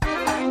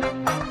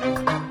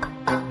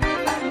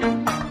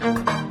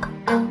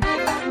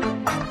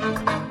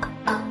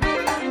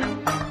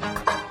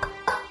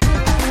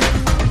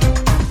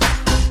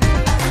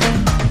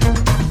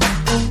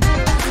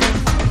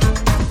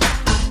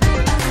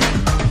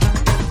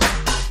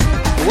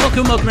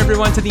Welcome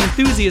everyone to The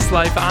Enthusiast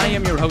Life. I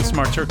am your host,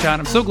 Mark Turcotte.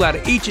 I'm so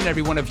glad each and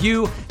every one of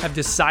you have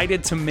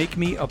decided to make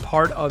me a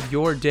part of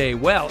your day.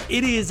 Well,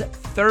 it is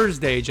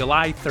Thursday,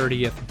 July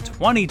 30th,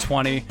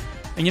 2020.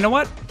 And you know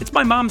what? It's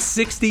my mom's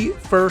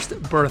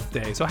 61st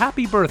birthday. So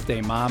happy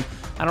birthday, Mom.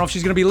 I don't know if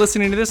she's going to be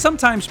listening to this.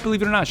 Sometimes,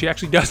 believe it or not, she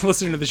actually does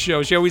listen to the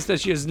show. She always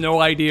says she has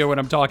no idea what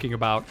I'm talking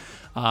about.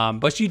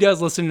 But she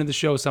does listen to the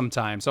show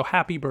sometimes. So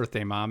happy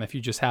birthday, Mom, if you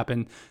just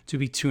happen to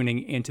be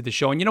tuning into the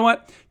show. And you know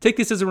what? Take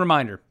this as a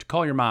reminder to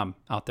call your mom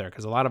out there,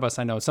 because a lot of us,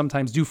 I know,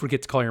 sometimes do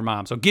forget to call your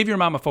mom. So give your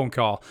mom a phone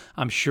call.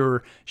 I'm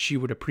sure she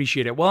would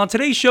appreciate it. Well, on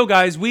today's show,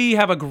 guys, we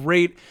have a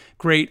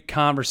great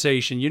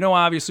conversation. You know,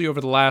 obviously,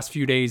 over the last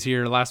few days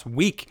here, last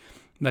week,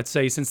 let's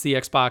say, since the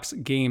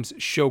Xbox Games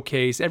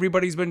Showcase,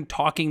 everybody's been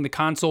talking the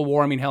console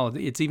war. I mean, hell,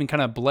 it's even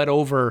kind of bled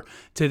over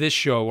to this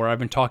show where I've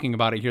been talking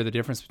about it here, the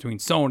difference between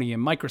Sony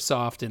and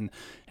Microsoft and,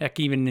 heck,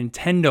 even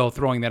Nintendo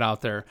throwing that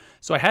out there.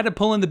 So I had to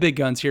pull in the big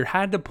guns here,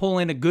 had to pull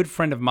in a good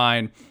friend of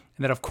mine,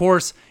 and that, of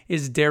course,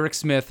 is Derrick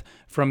Smith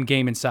from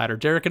GameInsider.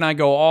 Derrick and I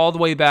go all the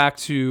way back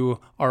to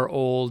our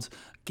old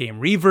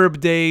Game Reverb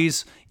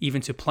days,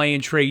 even to Play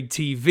and Trade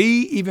TV,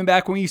 even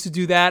back when we used to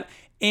do that,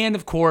 and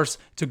of course,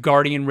 to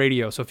Guardian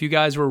Radio. So if you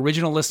guys were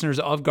original listeners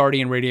of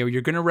Guardian Radio,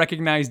 you're going to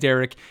recognize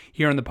Derrick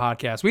here on the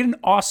podcast. We had an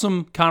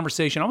awesome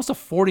conversation, almost a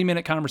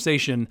 40-minute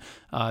conversation,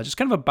 just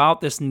kind of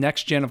about this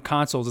next gen of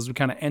consoles as we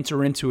kind of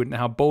enter into it, and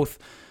how both,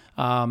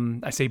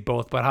 I say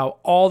both, but how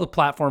all the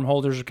platform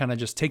holders are kind of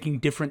just taking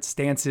different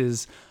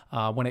stances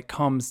when it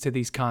comes to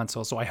these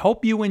consoles. So I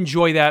hope you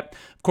enjoy that.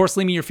 Of course,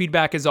 leave me your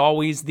feedback as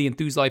always,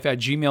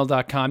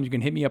 theenthusiastlife@gmail.com. You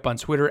can hit me up on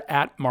Twitter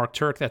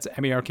 @MarkTurk. That's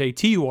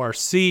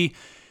MarkTurc.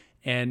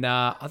 And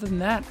other than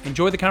that,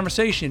 enjoy the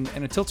conversation.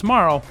 And until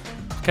tomorrow,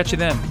 catch you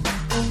then.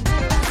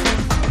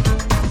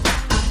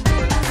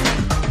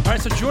 All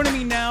right, so joining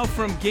me now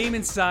from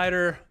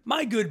GameInsider,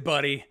 my good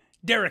buddy,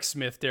 Derrick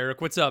Smith. Derrick,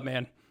 what's up,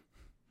 man?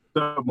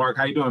 What's up, Mark?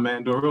 How you doing,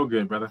 man? Doing real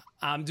good, brother.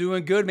 I'm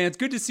doing good, man. It's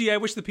good to see you. I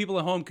wish the people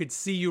at home could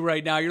see you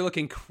right now. You're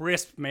looking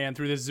crisp, man,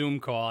 through the Zoom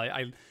call.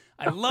 I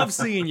love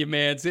seeing you,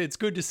 man. It's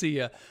good to see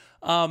you.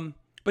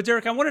 But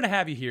Derrick, I wanted to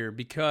have you here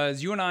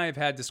because you and I have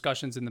had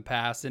discussions in the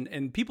past,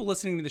 and people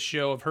listening to the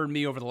show have heard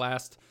me over the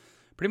last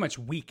pretty much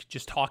week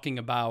just talking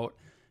about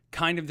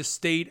kind of the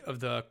state of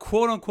the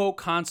quote-unquote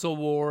console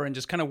war and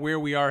just kind of where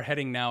we are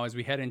heading now as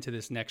we head into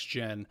this next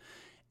gen.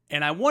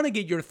 And I want to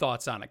get your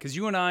thoughts on it because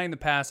you and I in the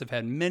past have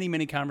had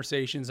many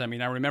conversations. I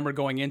mean, I remember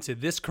going into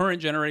this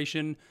current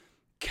generation,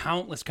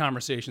 countless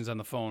conversations on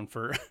the phone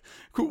for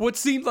what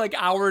seemed like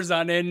hours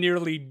on end,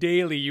 nearly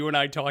daily, you and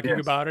I talking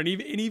about it,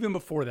 and even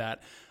before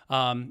that.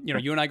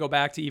 You and I go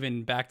back to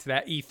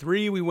that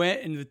E3. We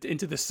went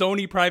into the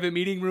Sony private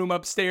meeting room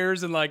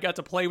upstairs and got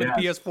to play with the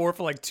PS4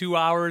 for 2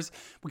 hours.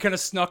 We kind of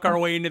snuck our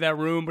way into that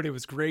room, but it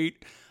was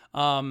great.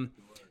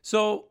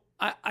 So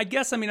I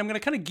guess, I'm going to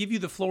kind of give you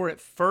the floor at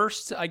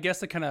first, I guess,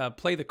 to kind of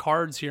play the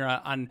cards here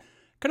on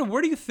kind of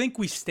where do you think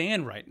we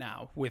stand right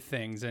now with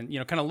things, and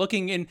kind of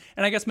looking in,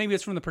 and I guess maybe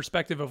it's from the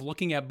perspective of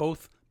looking at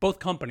both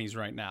companies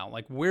right now.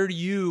 Like, where do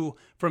you,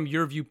 from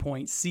your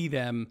viewpoint, see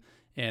them?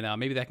 And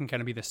maybe that can kind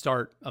of be the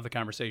start of the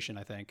conversation,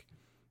 I think,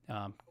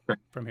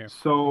 from here.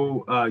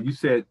 So you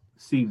said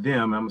see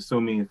them. I'm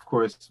assuming, of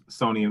course,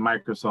 Sony and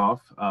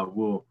Microsoft.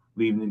 Will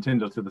leave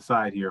Nintendo to the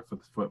side here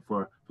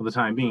for the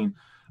time being.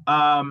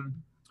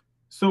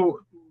 So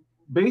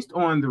based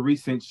on the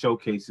recent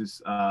showcases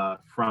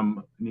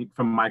from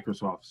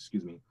Microsoft,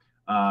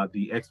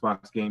 the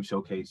Xbox Game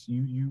Showcase,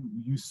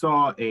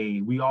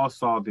 we all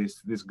saw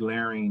this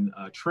glaring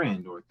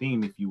trend or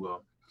theme, if you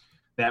will,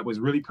 that was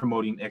really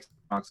promoting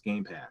Xbox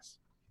Game Pass.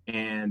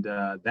 And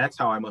that's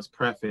how I must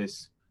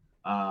preface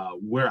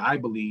where I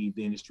believe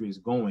the industry is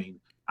going.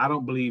 I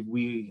don't believe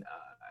we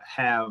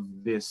have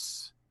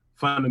this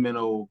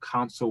fundamental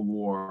console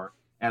war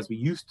as we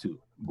used to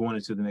going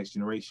into the next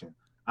generation.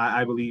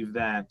 I believe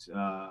that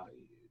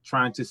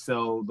trying to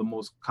sell the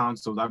most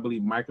consoles, I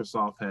believe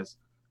Microsoft has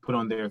put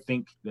on their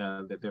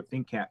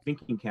thinking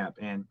cap,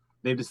 and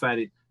they've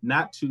decided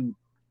not to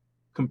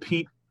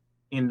compete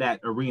in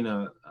that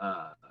arena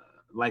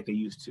like they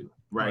used to,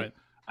 right?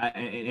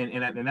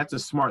 And that's a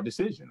smart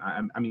decision.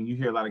 I mean, you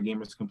hear a lot of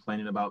gamers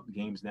complaining about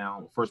games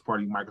now,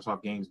 first-party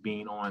Microsoft games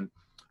being on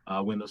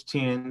Windows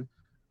 10.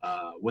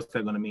 What's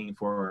that going to mean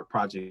for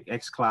Project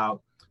xCloud?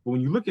 But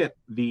when you look at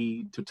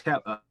the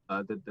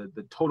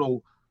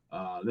total,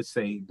 let's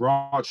say,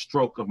 broad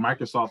stroke of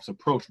Microsoft's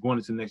approach going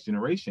into the next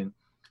generation,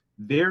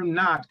 they're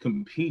not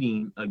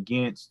competing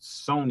against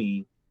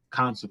Sony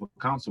console for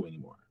console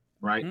anymore,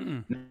 right?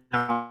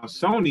 Now,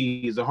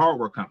 Sony is a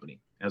hardware company,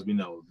 as we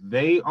know.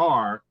 They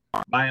are,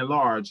 by and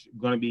large,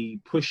 going to be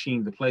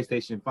pushing the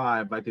PlayStation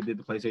 5 like they did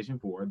the PlayStation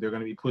 4. They're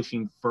going to be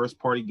pushing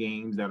first-party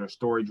games that are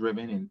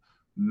story-driven and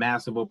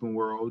massive open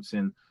worlds,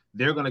 and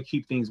they're going to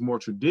keep things more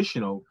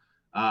traditional.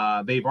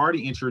 They've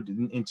already entered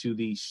into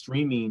the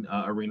streaming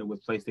arena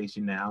with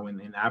PlayStation Now,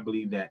 and I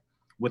believe that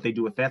what they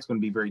do with that's going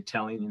to be very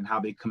telling in how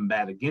they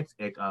combat against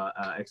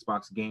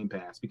Xbox Game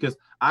Pass, because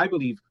I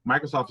believe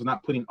Microsoft is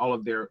not putting all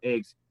of their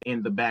eggs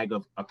in the bag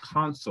of a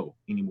console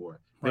anymore.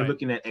 They're Right.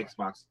 looking at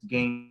Xbox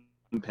Game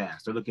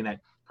Pass. They're looking at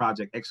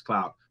Project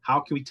xCloud. How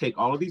can we take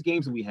all of these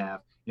games that we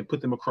have and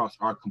put them across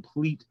our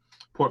complete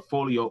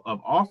portfolio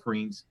of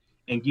offerings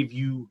and give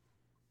you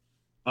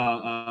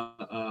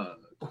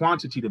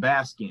quantity to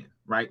bask in,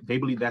 right? They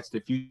believe that's the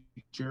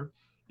future,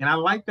 and I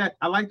like that.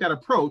 I like that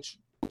approach.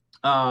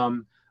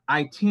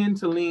 I tend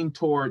to lean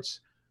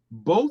towards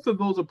both of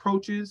those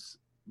approaches,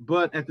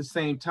 but at the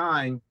same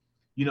time,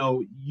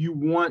 you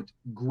want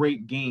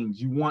great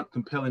games, you want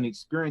compelling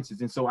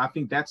experiences, and so I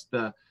think that's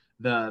the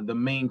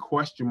main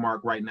question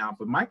mark right now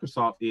for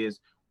Microsoft is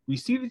we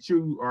see that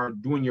you are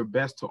doing your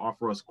best to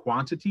offer us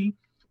quantity,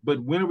 but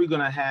when are we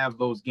going to have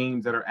those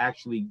games that are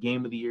actually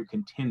game of the year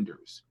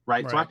contenders,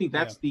 right? So I think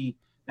that's the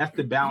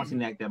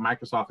balancing act that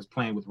Microsoft is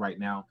playing with right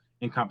now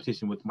in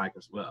competition with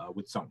Microsoft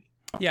with Sony.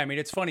 Yeah, I mean,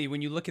 it's funny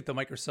when you look at the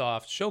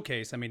Microsoft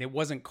showcase. I mean, it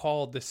wasn't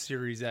called the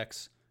Series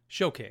X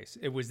showcase.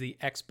 It was the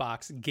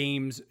Xbox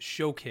Games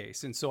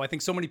Showcase. And so I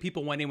think so many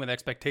people went in with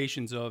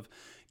expectations of,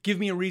 give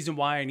me a reason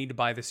why I need to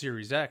buy the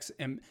Series X.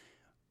 And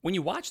when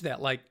you watch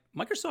that, like,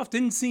 Microsoft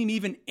didn't seem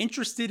even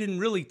interested in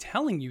really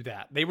telling you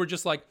that. They were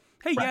just like,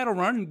 hey, yeah, it'll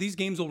run. These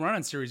games will run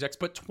on Series X,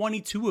 but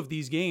 22 of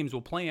these games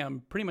will play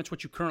on pretty much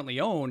what you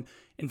currently own,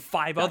 and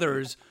 5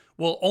 others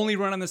will only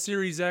run on the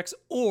Series X,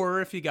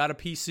 or if you got a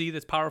PC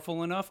that's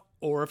powerful enough,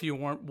 or if you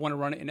want to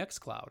run it in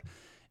xCloud.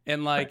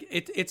 And like,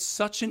 it's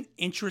such an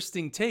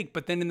interesting take,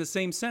 but then in the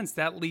same sense,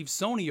 that leaves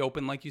Sony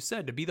open, like you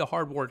said, to be the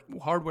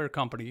hardware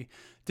company,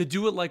 to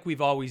do it like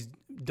we've always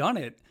done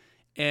it.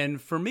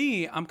 And for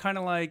me, I'm kind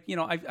of like,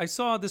 I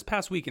saw this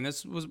past week, and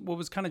this was what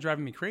was kind of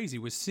driving me crazy,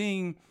 was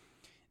seeing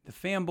the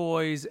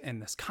fanboys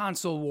and this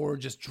console war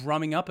just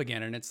drumming up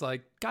again. And it's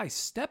like, guys,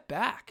 step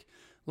back.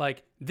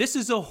 Like, this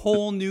is a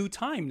whole new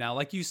time now.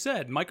 Like you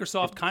said,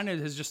 Microsoft kind of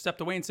has just stepped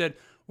away and said,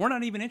 we're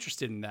not even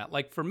interested in that.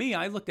 Like, for me,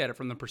 I looked at it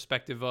from the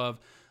perspective of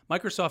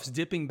Microsoft's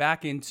dipping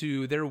back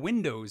into their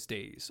Windows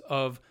days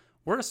of,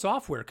 we're a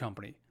software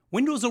company.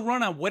 Windows will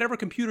run on whatever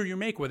computer you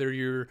make, whether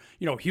you're,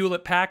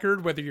 Hewlett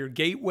Packard, whether you're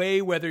Gateway,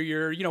 whether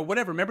you're,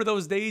 whatever. Remember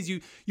those days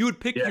you would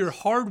pick your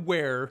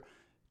hardware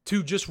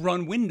to just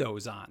run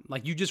Windows on.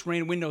 Like, you just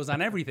ran Windows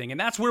on everything. And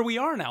that's where we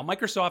are now.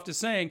 Microsoft is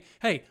saying,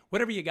 hey,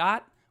 whatever you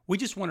got, we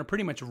just want to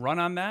pretty much run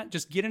on that.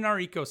 Just get in our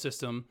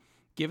ecosystem.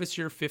 Give us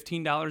your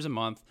 $15 a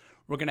month.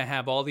 We're going to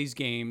have all these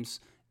games.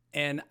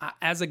 And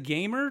as a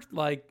gamer,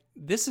 like,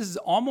 this is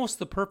almost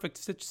the perfect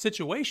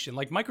situation.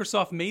 Like,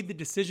 Microsoft made the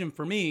decision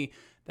for me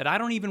that I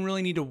don't even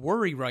really need to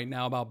worry right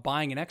now about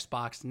buying an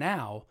Xbox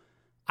now.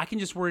 I can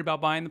just worry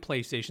about buying the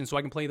PlayStation so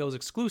I can play those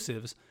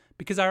exclusives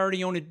because I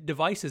already own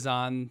devices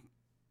that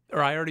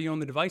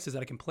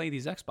I can play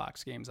these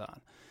Xbox games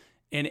on.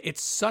 And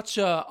it's such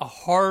a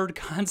hard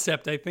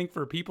concept, I think,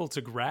 for people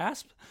to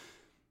grasp.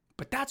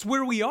 But that's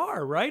where we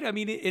are, right? I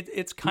mean,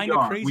 it's kind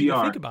of crazy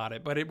to think about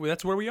it, but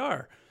that's where we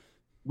are.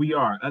 We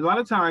are. A lot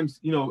of times,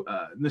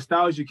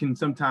 nostalgia can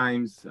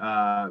sometimes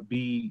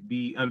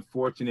be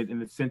unfortunate in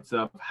the sense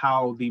of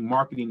how the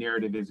marketing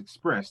narrative is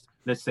expressed,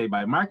 let's say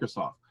by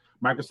Microsoft.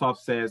 Microsoft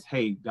says,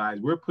 hey, guys,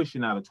 we're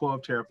pushing out a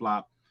 12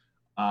 teraflop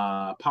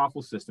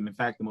powerful system. In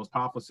fact, the most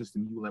powerful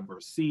system you will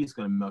ever see. It's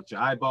going to melt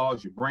your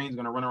eyeballs. Your brain's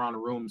going to run around the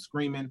room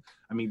screaming.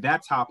 I mean,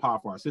 that's how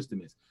powerful our system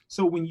is.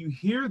 So when you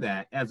hear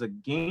that as a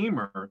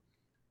gamer,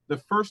 the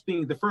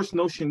first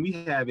notion we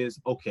have is,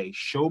 okay,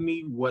 show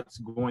me what's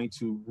going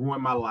to ruin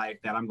my life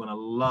that I'm going to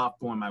love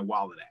throwing my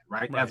wallet at,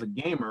 right? As a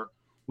gamer,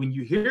 when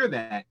you hear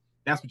that,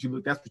 that's what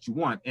you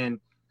want.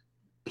 And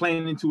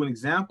playing into an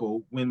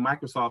example, when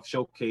Microsoft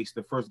showcased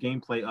the first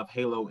gameplay of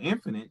Halo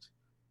Infinite,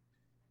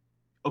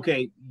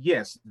 okay,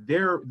 yes,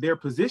 their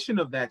position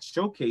of that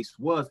showcase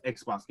was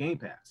Xbox Game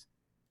Pass.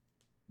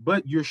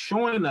 But you're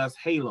showing us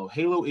Halo.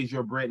 Halo is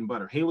your bread and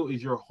butter. Halo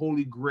is your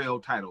holy grail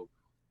title.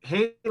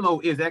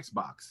 Halo is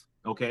Xbox,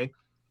 okay?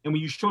 And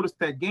when you showed us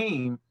that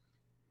game,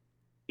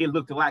 it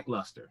looked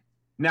lackluster.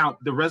 Now,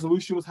 the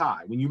resolution was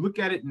high. When you look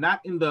at it, and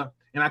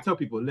I tell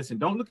people, listen,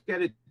 don't look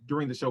at it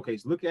during the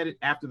showcase. Look at it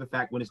after the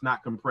fact when it's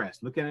not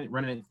compressed. Look at it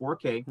running in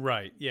 4K.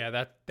 Right.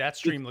 Yeah, that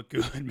stream looked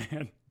good,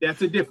 man.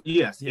 That's a different,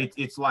 yes. Yeah.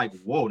 It's like,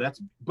 whoa,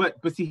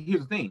 but see,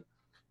 here's the thing.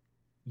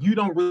 You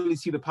don't really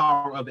see the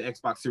power of the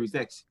Xbox Series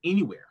X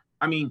anywhere.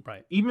 I mean,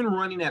 even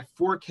running at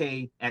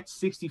 4K at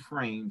 60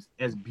 frames,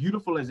 as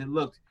beautiful as it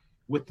looked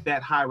with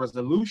that high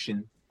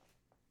resolution,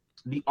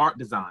 the art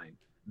design,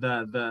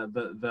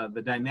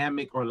 the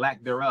dynamic or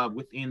lack thereof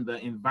within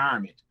the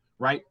environment,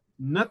 right?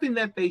 Nothing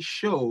that they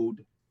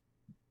showed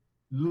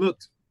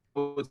looked,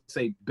 I would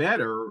say,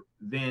 better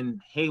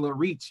than Halo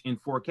Reach in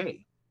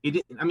 4K. It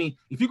didn't. I mean,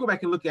 if you go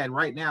back and look at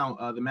right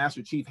now, the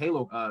Master Chief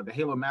Halo, the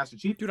Halo Master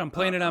Chief. Dude, I'm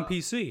playing it on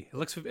PC. It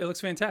looks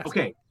fantastic.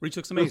 Okay, Reach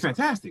looks amazing. It looks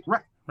fantastic,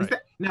 right?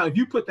 Now, if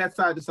you put that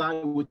side to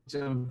side, which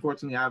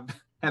unfortunately I've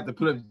had the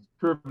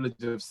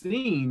privilege of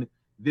seeing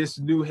this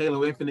new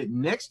Halo Infinite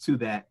next to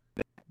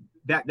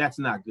that's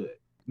not good.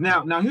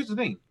 Now here's the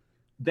thing.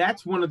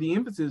 That's one of the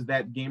emphasis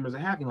that gamers are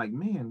having. Like,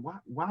 man,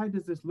 why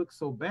does this look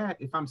so bad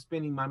if I'm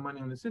spending my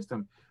money on the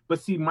system?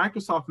 But see,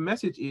 Microsoft's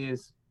message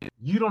is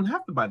you don't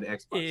have to buy the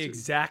Xbox.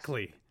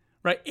 Exactly.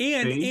 right?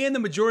 And the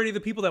majority of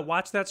the people that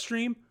watch that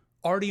stream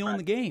already own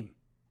the game.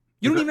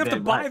 You don't even have to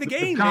buy the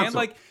game, man.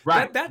 Like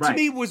that to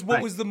me was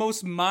what was the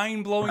most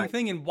mind-blowing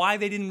thing, and why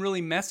they didn't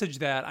really message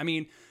that. I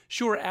mean,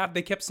 sure,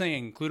 they kept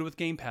saying include it with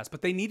Game Pass,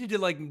 but they needed to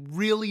like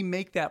really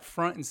make that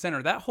front and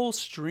center. That whole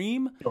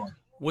stream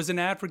was an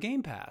ad for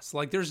Game Pass.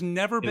 Like there's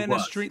never been a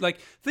stream. Like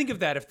think of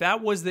that. If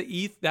that was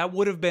that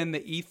would have been the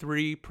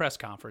E3 press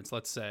conference,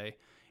 let's say.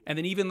 And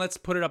then even let's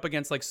put it up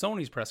against like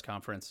Sony's press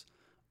conference.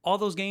 All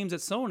those games at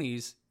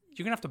Sony's,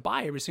 you're going to have to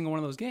buy every single one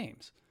of those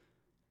games.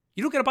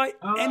 You don't got to buy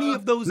any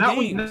of those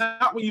games.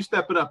 Not when you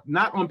step it up.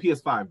 Not on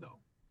PS5,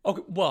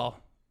 though.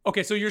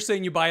 Okay, so you're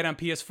saying you buy it on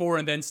PS4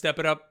 and then step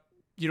it up.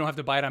 You don't have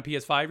to buy it on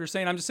PS5, you're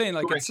saying? I'm just saying,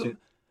 like...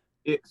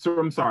 So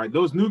I'm sorry.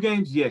 Those new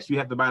games, yes, you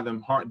have to buy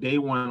them day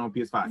one on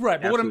PS5.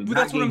 Right, but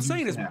that's what I'm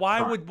saying is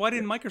why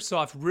didn't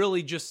Microsoft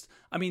really just...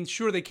 I mean,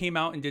 sure, they came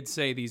out and did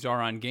say these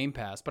are on Game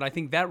Pass, but I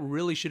think that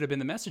really should have been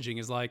the messaging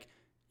is like,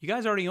 you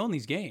guys already own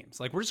these games.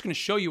 Like, we're just going to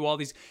show you all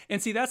these...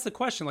 And see, that's the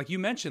question. Like you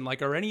mentioned,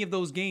 like, are any of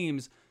those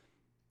games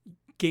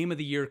Game of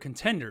the Year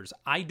contenders?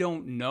 I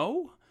don't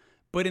know,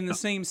 but in the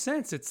same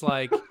sense, it's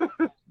like...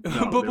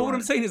 but what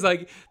I'm saying is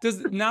like,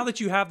 now that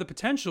you have the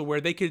potential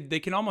where they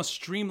can almost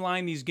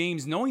streamline these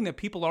games, knowing that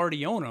people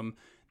already own them,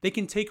 they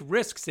can take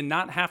risks and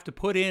not have to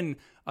put in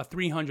a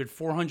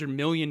 $300-400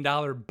 million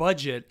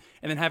budget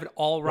and then have it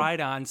all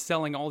ride on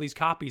selling all these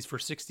copies for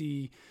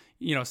 $60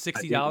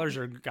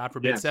 or God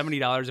forbid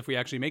 $70 if we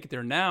actually make it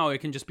there. Now it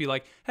can just be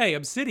like, hey,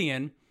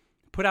 Obsidian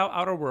put out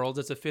Outer Worlds.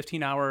 It's a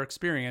 15-hour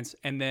experience,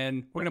 and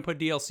then we're gonna put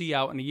DLC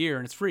out in a year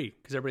and it's free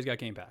because everybody's got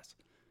Game Pass.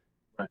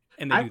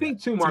 And I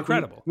think too, Mark,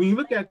 incredible. When you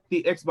look at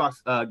the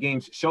Xbox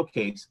Games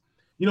Showcase,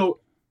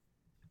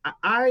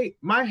 my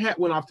hat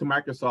went off to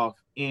Microsoft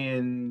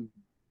in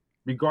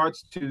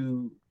regards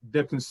to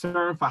the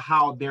concern for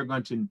how they're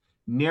going to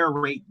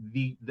narrate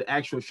the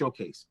actual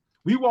showcase.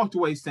 We walked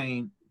away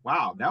saying,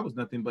 wow, that was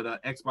nothing but an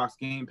Xbox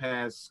Game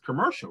Pass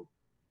commercial,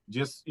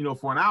 just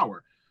for an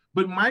hour.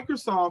 But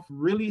Microsoft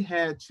really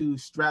had to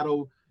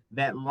straddle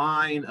that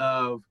line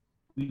of,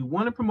 we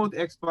want to promote the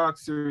Xbox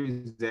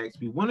Series X.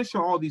 We want to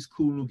show all these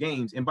cool new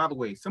games. And by the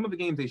way, some of the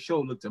games they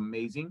showed looked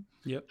amazing.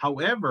 Yep.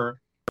 However,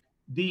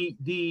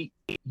 you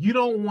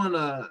don't want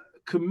to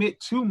commit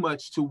too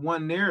much to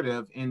one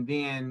narrative and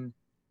then,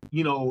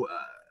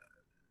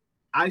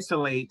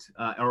 isolate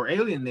or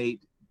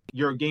alienate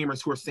your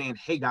gamers who are saying,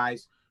 hey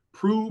guys,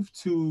 prove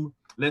to,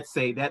 let's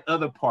say, that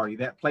other party,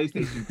 that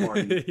PlayStation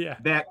party,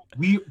 that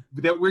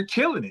we're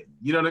killing it.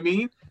 You know what I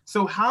mean?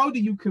 So how do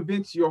you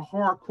convince your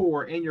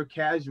hardcore and your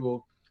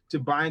casual to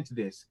buy into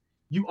this?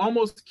 You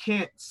almost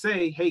can't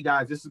say, hey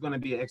guys, this is going to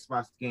be an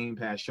Xbox Game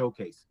Pass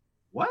showcase.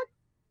 What?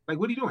 Like,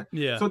 what are you doing?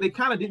 Yeah. So they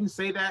kind of didn't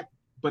say that,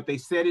 but they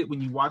said it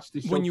when you watched the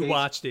showcase. When you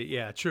watched it,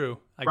 yeah, true.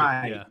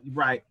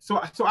 Right.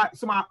 So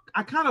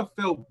I kind of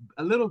felt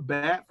a little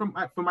bad from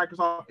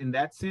Microsoft in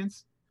that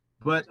sense,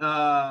 but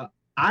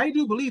I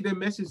do believe their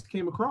message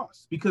came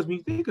across, because when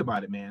you think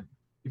about it, man,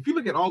 if you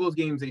look at all those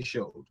games they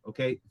showed,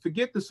 okay,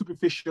 forget the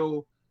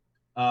superficial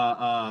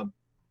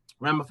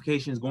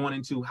ramifications going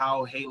into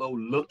how Halo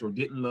looked or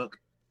didn't look.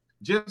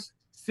 Just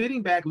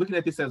sitting back, looking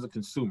at this as a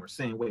consumer,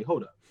 saying, wait,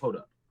 hold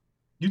up.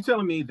 You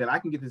telling me that I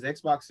can get this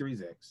Xbox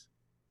Series X,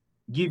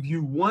 give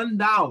you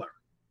 $1,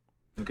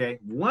 okay,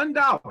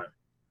 $1,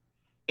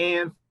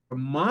 and for a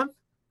month,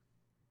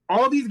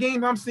 all these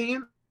games I'm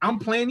seeing, I'm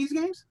playing these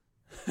games?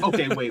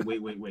 Okay,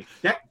 wait.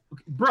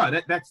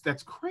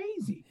 That's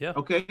crazy. Yeah.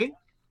 Okay.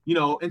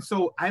 And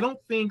so I don't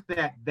think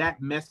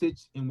that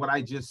message and what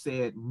I just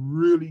said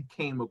really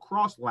came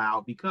across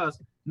loud,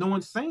 because no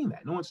one's saying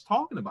that. No one's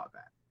talking about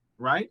that.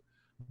 Right.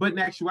 But in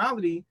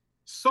actuality,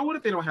 so what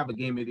if they don't have a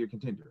Game of the Year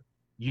contender?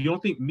 You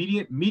don't think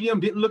Medium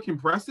didn't look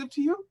impressive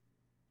to you?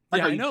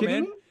 Like, I know,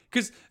 man.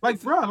 Because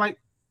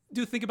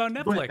dude, think about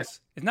Netflix.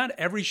 It's not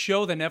every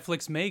show that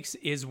Netflix makes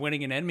is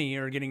winning an Emmy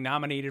or getting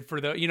nominated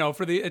for the,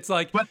 it's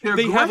like, but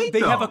they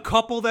have a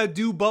couple that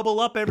do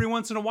bubble up every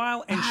once in a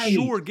while and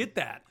sure get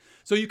that.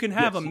 So you can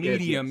have a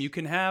Medium, you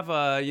can have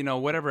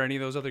whatever, any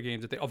of those other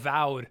games that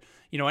Avowed,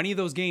 any of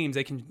those games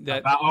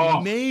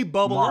may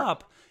bubble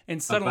up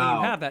and suddenly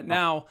you have that.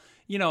 Now,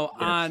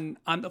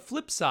 on the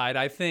flip side,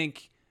 I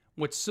think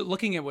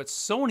looking at what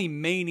Sony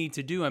may need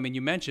to do. I mean,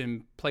 you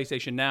mentioned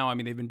PlayStation Now. I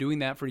mean, they've been doing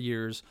that for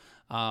years.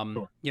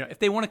 Sure. If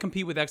they want to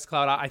compete with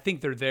xCloud, I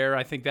think they're there.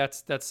 I think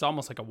that's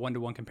almost like a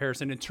 1-to-1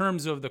 comparison in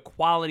terms of the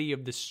quality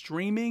of the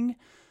streaming.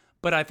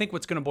 But I think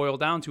what's going to boil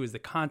down to is the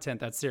content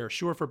that's there.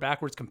 Sure, for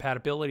backwards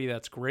compatibility,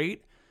 that's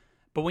great.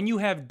 But when you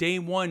have day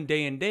one,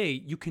 day and day,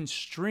 you can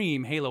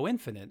stream Halo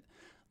Infinite.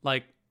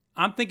 Like,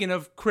 I'm thinking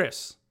of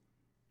Chris,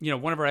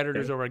 one of our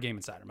editors over at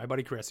GameInsider, my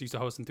buddy Chris, used to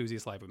host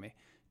Enthusiast Live with me.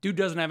 Dude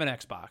doesn't have an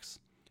Xbox.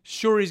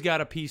 Sure, he's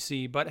got a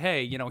PC, but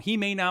hey, he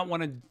may not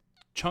want to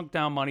chunk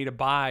down money to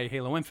buy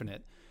Halo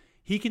Infinite.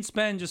 He can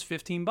spend just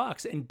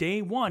 $15, and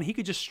day one, he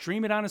could just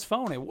stream it on his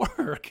phone at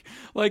work.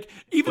 Like,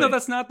 even though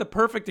that's not the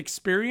perfect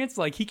experience,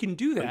 like, he can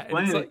do that.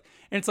 And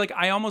it's like,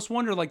 I almost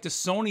wonder, like, does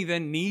Sony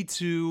then need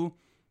to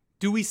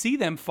do we see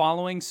them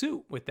following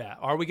suit with that?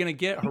 Are we going to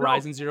get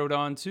Horizon Zero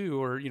Dawn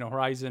 2 or,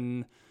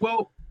 Horizon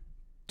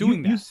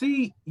doing that?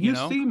 You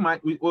see,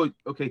 Mike,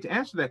 okay, to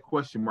answer that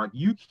question, Mark,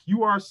 we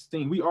are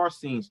seeing,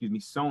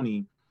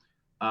 Sony,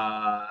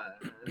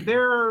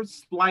 they're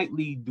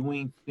slightly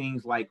doing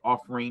things like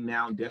offering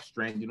now Death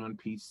Stranding on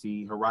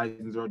PC,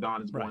 Horizon Zero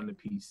Dawn is going to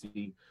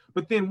PC.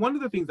 But then one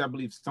of the things I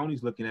believe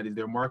Sony's looking at is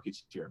their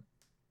market share.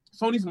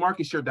 Sony's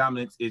market share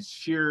dominance is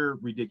sheer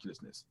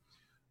ridiculousness.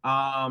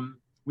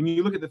 When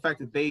you look at the fact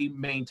that they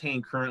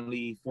maintain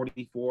currently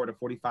 44 to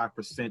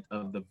 45%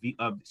 of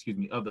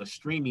the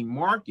streaming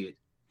market,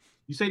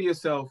 you say to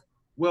yourself,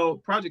 well,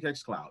 Project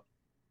X Cloud,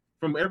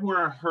 from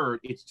everywhere I heard,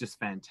 it's just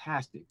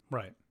fantastic.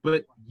 Right.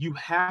 But you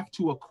have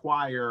to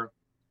acquire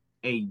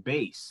a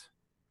base.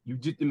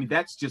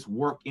 That's just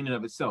work in and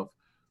of itself.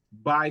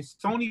 By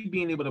Sony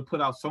being able to put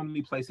out so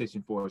many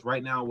PlayStation 4s,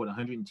 right now with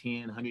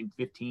 110,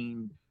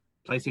 115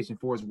 PlayStation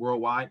 4s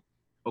worldwide,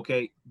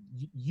 okay,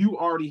 you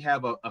already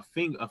have a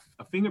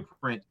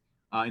fingerprint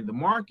in the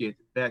market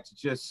that's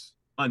just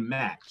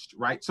unmatched,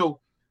 right? So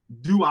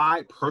do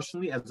I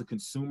personally, as a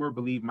consumer,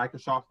 believe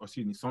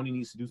Sony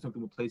needs to do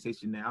something with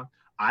PlayStation Now?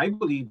 I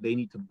believe they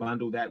need to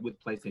bundle that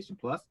with PlayStation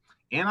Plus,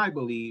 and I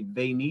believe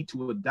they need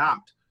to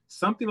adopt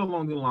something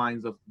along the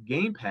lines of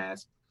Game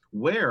Pass,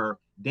 where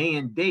day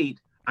and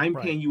date, I'm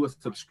paying you a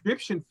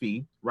subscription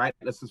fee, right?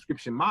 A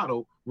subscription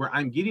model where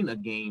I'm getting a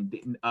game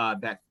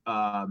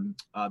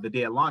the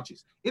day it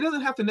launches. It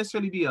doesn't have to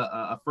necessarily be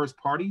a first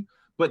party,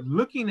 but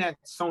looking at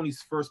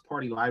Sony's first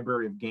party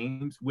library of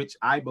games, which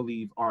I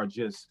believe are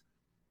just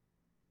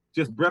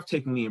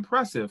breathtakingly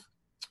impressive.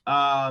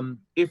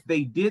 If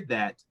they did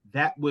that,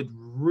 that would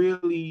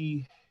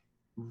really,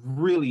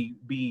 really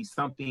be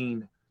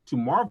something to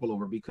marvel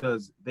over,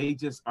 because they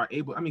just are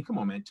able. I mean, come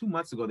on, man. 2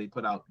 months ago, they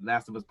put out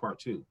Last of Us Part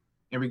 2.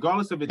 And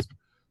regardless of its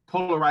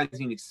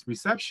polarizing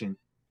reception,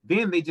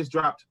 then they just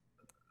dropped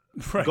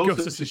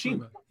Ghost of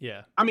Tsushima.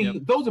 Yeah. I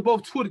mean, those are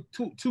both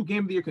two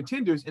Game of the Year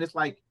contenders. And it's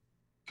like,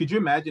 could you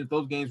imagine if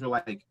those games were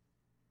like,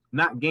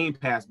 not Game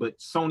Pass, but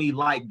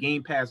Sony-like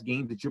Game Pass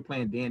games that you're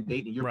playing day and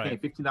date, and you're paying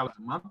 $15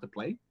 a month to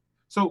play?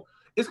 So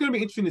it's going to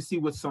be interesting to see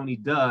what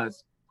Sony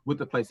does with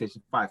the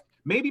PlayStation 5.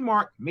 Maybe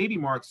Mark,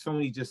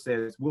 Sony just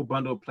says, we'll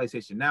bundle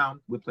PlayStation Now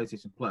with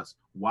PlayStation Plus.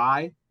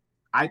 Why?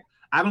 I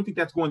don't think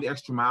that's going the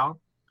extra mile.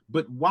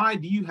 But why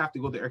do you have to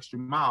go the extra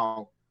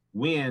mile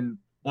when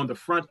on the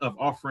front of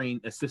offering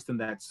a system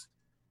that's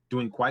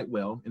doing quite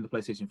well in the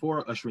PlayStation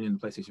 4, ushering in the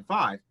PlayStation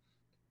 5,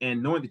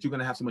 and knowing that you're going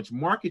to have so much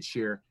market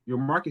share, your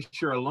market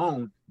share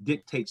alone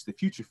dictates the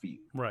future for you.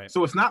 Right.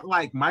 So it's not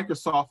like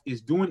Microsoft is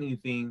doing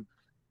anything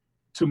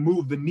to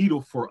move the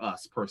needle for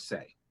us per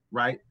se,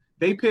 right?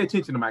 They pay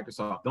attention to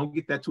Microsoft. Don't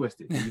get that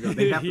twisted.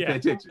 They have to pay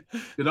attention.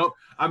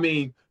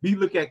 We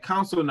look at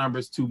console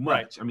numbers too much.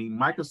 Right. I mean,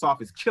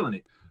 Microsoft is killing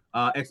it.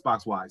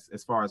 Xbox wise,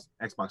 as far as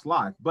Xbox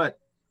Live, but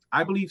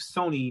I believe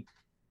Sony,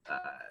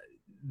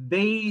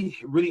 they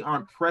really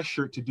aren't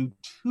pressured to do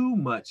too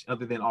much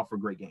other than offer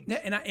great games. Yeah,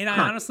 and I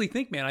honestly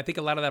think, man, I think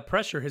a lot of that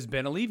pressure has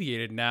been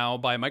alleviated now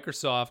by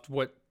Microsoft.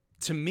 What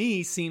to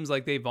me seems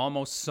like they've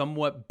almost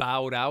somewhat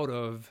bowed out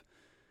of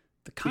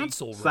the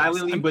console race.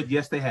 Silently, but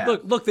yes, they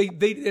have. Look, they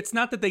it's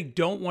not that they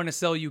don't want to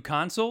sell you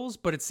consoles,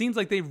 but it seems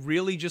like they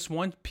really just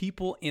want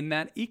people in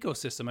that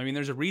ecosystem. I mean,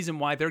 there's a reason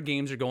why their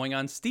games are going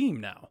on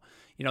Steam now.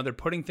 They're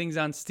putting things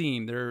on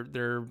Steam.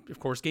 They're of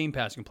course Game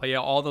Pass. You can play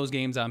all those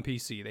games on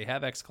PC. They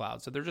have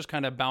xCloud. So they're just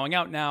kind of bowing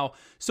out. Now,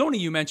 Sony,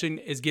 you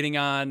mentioned, is getting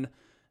on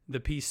the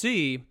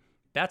PC.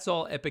 That's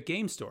all Epic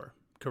Game Store,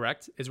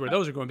 correct? Is where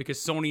those are going, because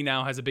Sony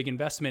now has a big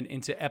investment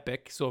into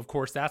Epic. So of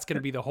course that's going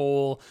to be the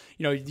whole,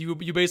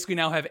 you basically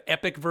now have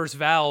Epic versus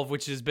Valve,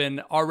 which has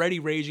been already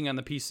raging on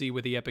the PC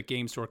with the Epic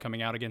Game Store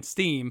coming out against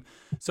Steam.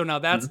 So now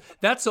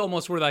that's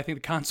almost where I think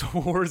the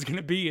console war is going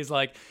to be, is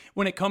like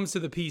when it comes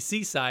to the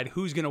PC side,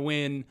 who's going to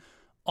win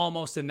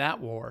almost in that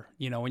war,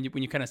 when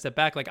you kind of step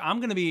back. Like it's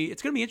going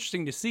to be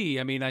interesting to see.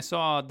 I mean, I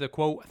saw the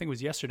quote, I think it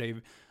was yesterday,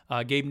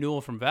 Gabe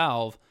Newell from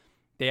Valve.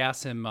 They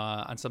asked him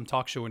on some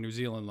talk show in New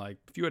Zealand, like,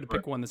 if you had to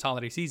pick one this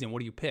holiday season,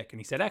 what do you pick?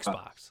 And he said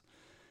Xbox.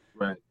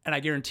 Right. And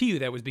I guarantee you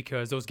that was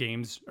because those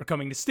games are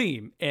coming to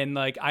Steam. And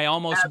like, I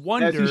almost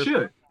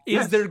wonder,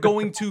 is there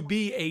going to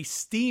be a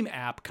Steam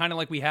app, kind of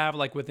like we have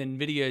like with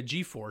NVIDIA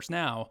GeForce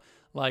now,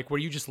 like where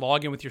you just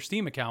log in with your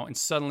Steam account and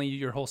suddenly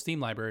your whole Steam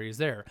library is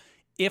there?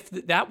 If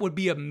that would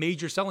be a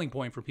major selling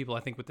point for people, I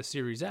think, with the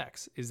Series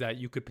X, is that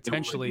you could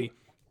potentially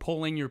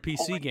pull in your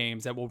PC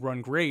games that will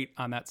run great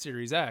on that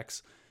Series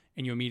X,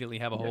 and you immediately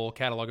have a whole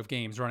catalog of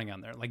games running on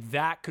there. Like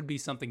that could be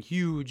something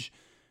huge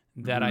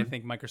that I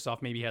think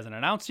Microsoft maybe hasn't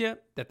announced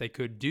yet that they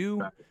could do.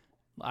 Right.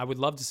 I would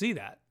love to see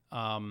that.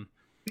 I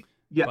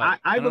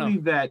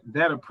believe that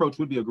approach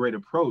would be a great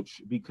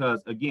approach,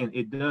 because again,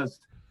 it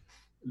does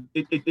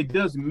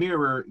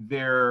mirror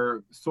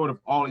their sort of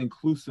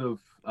all-inclusive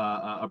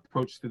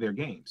approach to their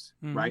games,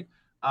 right?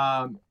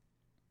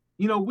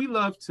 We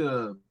love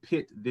to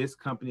pit this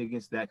company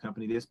against that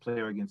company, this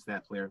player against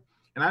that player.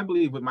 And I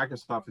believe what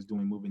Microsoft is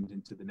doing moving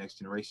into the next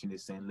generation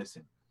is saying,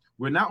 listen,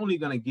 we're not only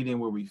going to get in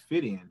where we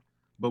fit in,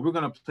 but we're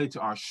going to play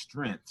to our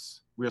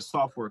strengths. We're a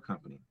software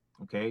company.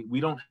 Okay. We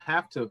don't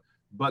have to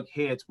butt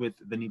heads with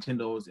the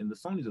Nintendos and the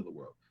Sonys of the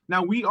world.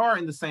 Now we are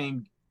in the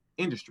same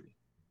industry.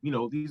 You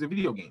know, these are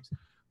video games,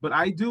 but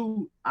I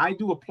do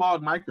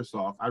applaud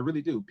Microsoft. I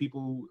really do.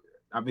 People,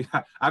 I've been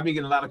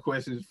getting a lot of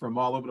questions from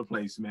all over the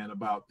place, man,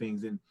 about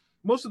things. And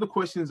most of the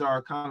questions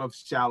are kind of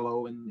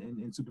shallow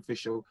and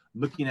superficial,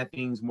 looking at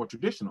things more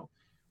traditional.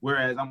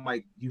 Whereas I'm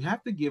like, you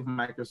have to give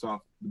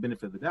Microsoft the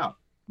benefit of the doubt.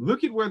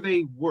 Look at where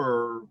they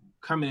were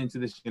coming into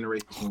this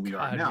generation where we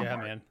are now. Yeah,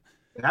 man.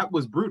 That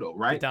was brutal,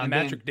 right? The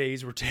Dominatrix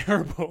days were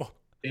terrible.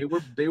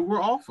 They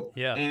were awful.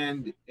 Yeah.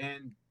 And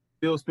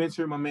Bill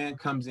Spencer, my man,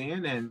 comes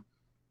in, and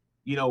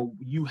you know,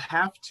 you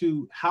have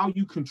to, how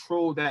you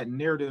control that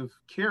narrative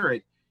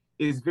carrot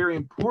is very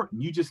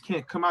important. You just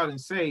can't come out and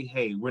say,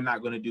 hey, we're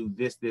not going to do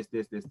this.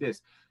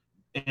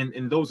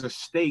 And those are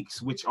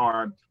stakes which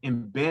are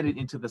embedded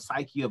into the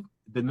psyche of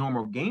the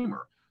normal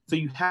gamer. So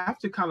you have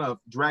to kind of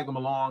drag them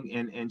along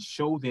and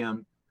show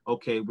them,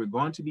 okay, we're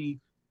going to be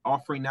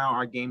offering now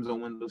our games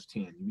on Windows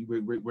 10.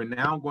 We're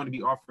now going to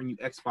be offering you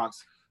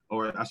Xbox,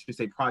 or I should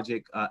say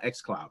Project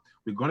xCloud.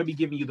 We're going to be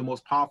giving you the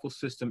most powerful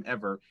system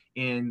ever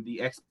in the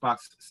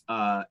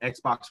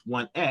Xbox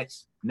One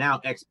X, now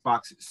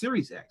Xbox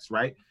Series X,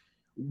 right?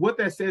 What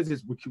that says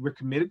is we're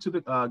committed to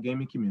the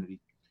gaming community.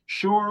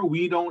 Sure,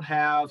 we don't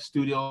have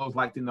studios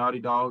like the Naughty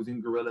Dogs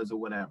and Gorillas or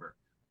whatever,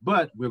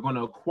 but we're going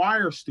to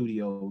acquire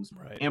studios,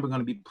 right, and we're going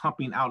to be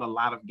pumping out a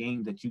lot of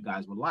games that you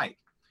guys would like.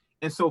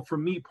 And so for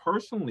me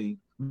personally,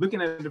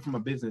 looking at it from a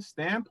business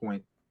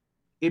standpoint,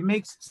 it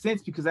makes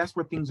sense because that's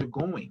where things are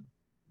going.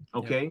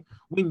 Okay. Yep.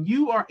 When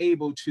you are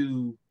able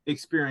to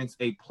experience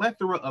a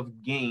plethora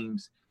of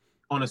games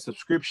on a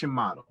subscription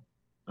model,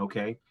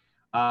 okay.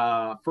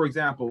 For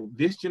example,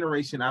 this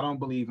generation, I don't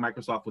believe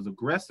Microsoft was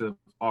aggressive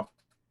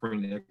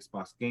offering the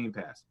Xbox Game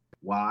Pass.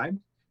 Why?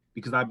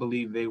 Because I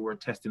believe they were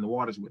testing the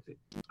waters with it.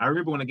 I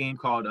remember when a game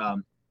called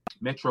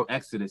Metro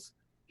Exodus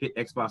hit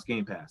Xbox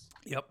Game Pass.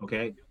 Yep.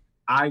 Okay.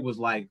 I was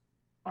like,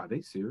 are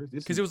they serious?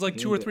 Because it was like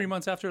 2 or 3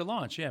 months after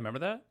launch. Yeah, remember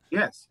that?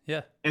 Yes.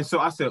 Yeah. And so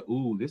I said,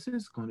 ooh, this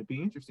is going to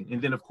be interesting.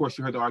 And then, of course,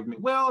 you heard the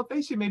argument, well,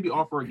 they should maybe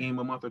offer a game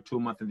a month or 2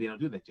 months, and they don't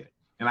do that yet.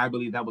 And I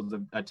believe that was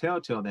a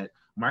telltale that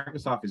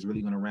Microsoft is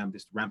really going to ramp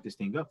this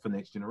thing up for the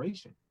next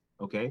generation.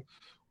 Okay.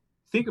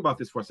 Think about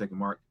this for a second,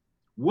 Mark.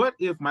 What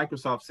if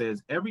Microsoft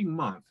says every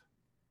month,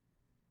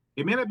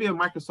 it may not be a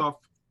Microsoft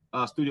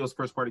Studios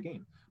first party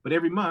game, but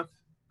every month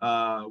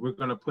we're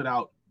going to put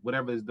out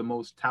whatever is the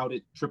most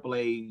touted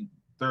AAA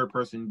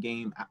third-person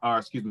game, or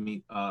excuse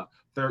me,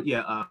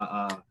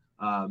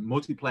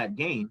 multi-plat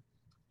game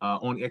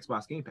on the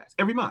Xbox Game Pass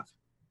every month,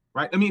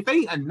 right? I mean, if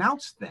they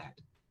announced that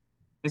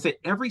and say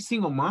every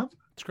single month,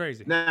 it's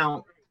crazy.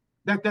 Now,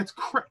 that's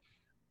crazy.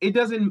 It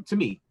doesn't, to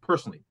me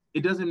personally,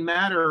 it doesn't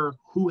matter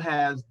who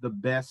has the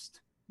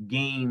best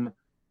game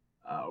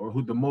or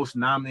who the most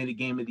nominated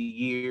game of the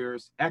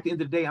years. At the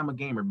end of the day, I'm a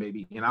gamer,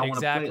 baby, and I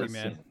want to play.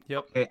 Man.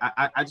 Yep. Okay,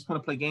 I just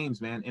want to play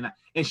games, man,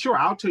 and sure,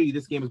 I'll tell you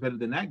this game is better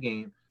than that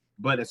game.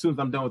 But as soon as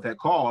I'm done with that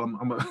call, I'm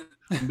gonna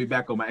be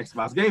back on my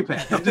Xbox Game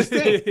Pass. I'm just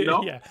saying, you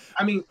know. Yeah.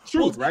 I mean,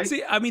 truth, right?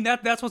 See, I mean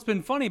that's what's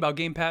been funny about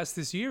Game Pass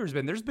this year has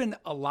been there's been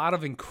a lot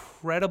of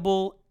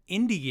incredible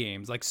indie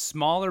games, like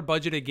smaller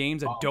budgeted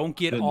games that don't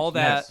get all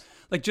that. Yes.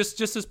 Like just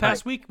this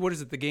past week, what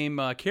is it? The game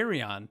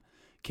Carry On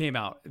came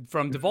out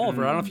from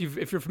Devolver. I don't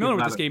know if you're familiar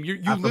with this game. You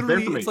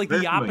literally it's like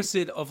the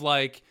opposite of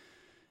like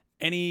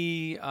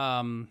any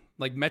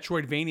like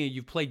Metroidvania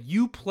you've played.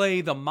 You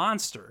play the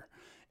monster.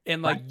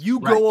 And like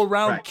you go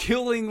around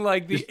killing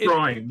like the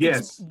destroying.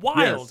 It's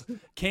wild. Yes.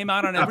 Came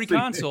out on every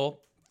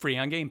console, free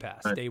on Game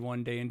Pass, day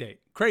one, day and date.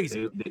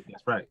 Crazy.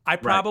 That's right. I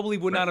probably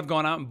would not have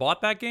gone out and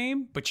bought that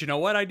game, but you know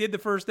what? I did the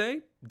first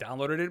day,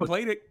 downloaded it and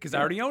played it because I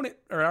already own it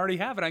or I already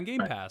have it on Game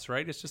Pass.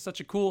 Right? It's just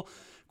such a cool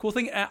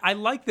thing. I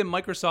like that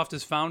Microsoft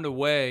has found a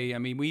way. I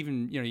mean, we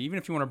even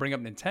if you want to bring up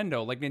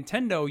Nintendo, like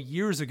Nintendo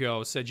years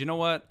ago said, you know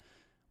what?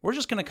 We're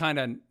just going to kind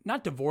of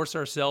not divorce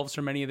ourselves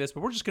from any of this,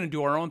 but we're just going to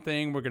do our own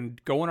thing. We're going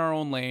to go in our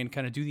own lane,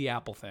 kind of do the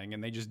Apple thing.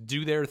 And they just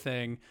do their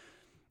thing.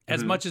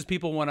 As much as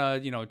people want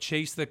to,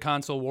 chase the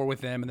console war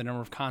with them and the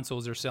number of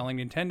consoles they're selling,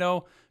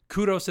 Nintendo,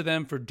 kudos to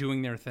them for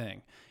doing their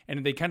thing.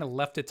 And they kind of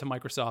left it to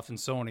Microsoft and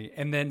Sony.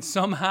 And then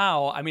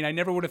somehow, I mean, I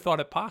never would have thought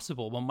it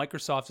possible. Well,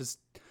 Microsoft has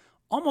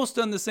almost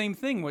done the same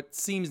thing, what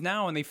seems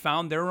now, and they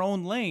found their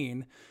own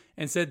lane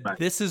and said,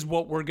 this is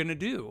what we're going to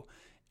do.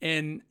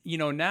 And,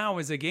 now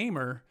as a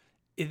gamer,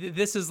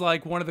 this is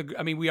like one of the,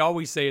 I mean, we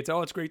always say it's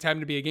a great time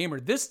to be a gamer.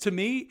 This to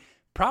me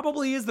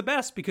probably is the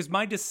best because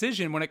my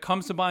decision when it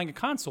comes to buying a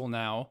console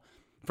now,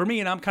 for me,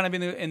 and I'm kind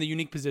of in the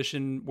unique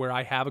position where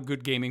I have a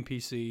good gaming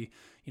PC,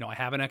 I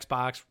have an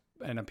Xbox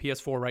and a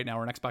PS4 right now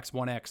or an Xbox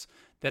One X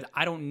that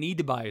I don't need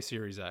to buy a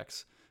Series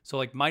X. So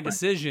like my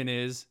decision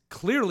is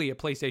clearly a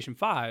PlayStation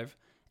 5,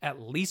 at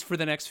least for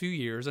the next few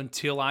years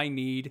until I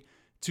need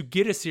to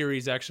get a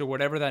Series X or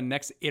whatever that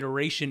next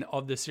iteration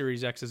of the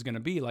Series X is going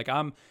to be. Like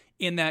I'm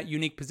in that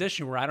unique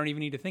position where I don't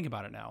even need to think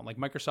about it now. Like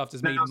Microsoft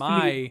has made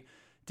my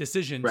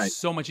decision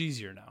so much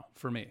easier now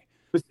for me.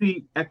 But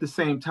see, at the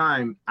same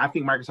time, I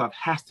think Microsoft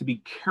has to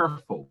be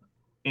careful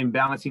in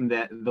balancing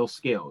those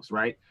scales,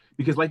 right?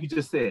 Because like you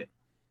just said,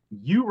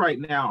 you right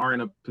now are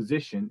in a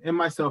position, and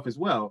myself as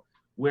well,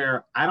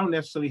 where I don't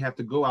necessarily have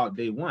to go out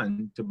day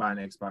one to buy an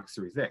Xbox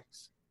Series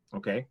X.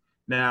 Okay.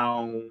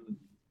 Now,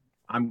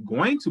 I'm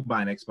going to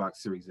buy an Xbox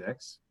Series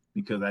X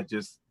because I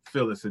just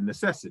feel it's a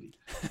necessity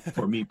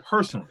for me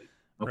personally.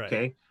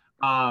 Okay.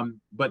 Right.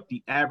 But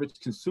the average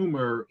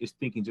consumer is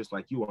thinking just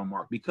like you are,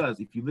 Mark, because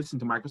if you listen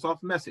to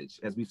Microsoft's message,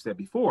 as we've said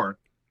before,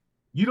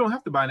 you don't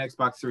have to buy an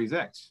Xbox Series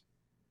X.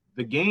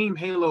 The game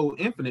Halo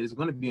Infinite is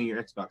going to be on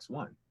your Xbox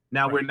One.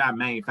 Now, right. We're not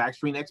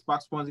manufacturing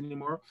Xbox Ones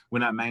anymore. We're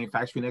not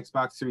manufacturing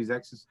Xbox Series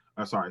X's,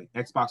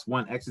 Xbox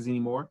One X's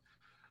anymore.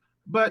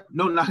 But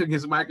no knock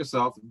against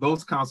Microsoft,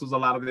 those consoles, a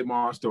lot of them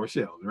are on store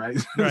shelves, right?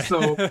 Right.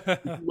 So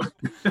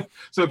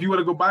if you want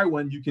to go buy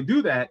one, you can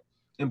do that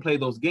and play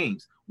those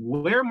games.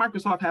 Where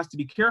Microsoft has to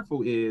be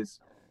careful is,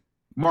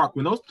 Mark,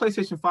 when those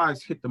PlayStation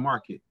 5s hit the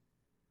market,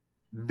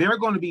 they're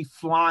going to be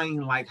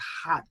flying like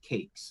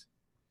hotcakes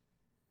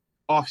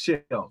off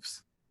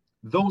shelves.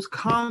 Those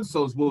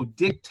consoles will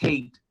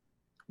dictate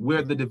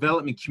where the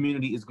development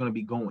community is going to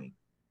be going,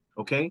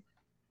 okay?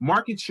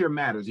 Market share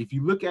matters. If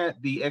you look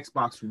at the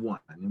Xbox One,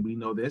 and we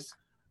know this,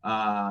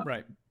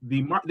 right?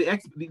 The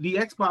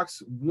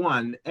Xbox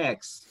One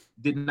X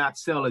did not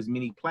sell as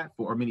many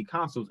many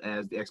consoles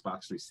as the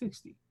Xbox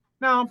 360.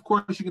 Now, of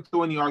course, you can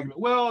throw in the argument,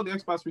 well, the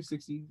Xbox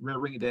 360,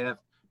 ring of death,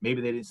 maybe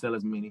they didn't sell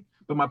as many.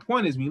 But my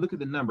point is, when you look at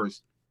the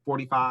numbers,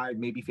 45,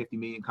 maybe 50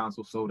 million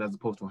consoles sold as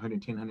opposed to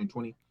 110,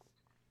 120,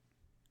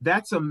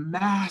 that's a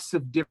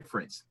massive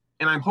difference.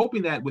 And I'm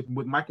hoping that with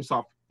what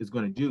Microsoft is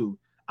going to do,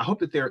 I hope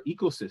that their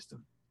ecosystem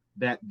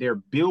that they're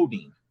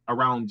building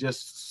around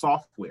just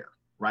software,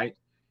 right,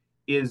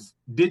 is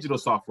digital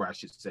software, I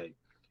should say,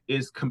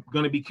 is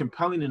going to be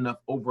compelling enough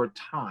over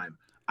time.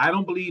 I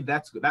don't believe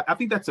I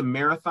think that's a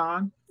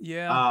marathon.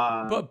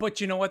 Yeah.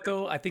 But you know what,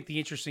 though? I think the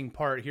interesting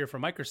part here for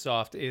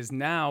Microsoft is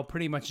now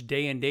pretty much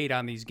day and date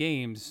on these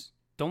games.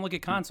 Don't look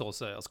at console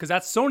sales, because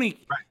that's Sony.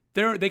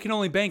 Right. They can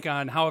only bank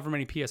on however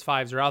many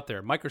PS5s are out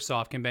there.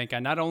 Microsoft can bank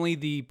on not only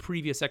the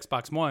previous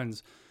Xbox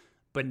Ones,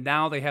 but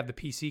now they have the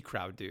PC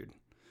crowd, dude.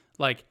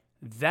 Like,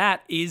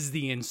 that is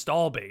the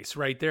install base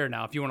right there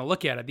now. If you want to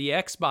look at it, the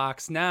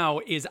Xbox now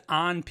is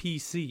on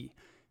PC.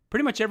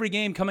 Pretty much every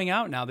game coming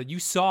out now that you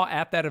saw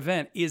at that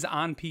event is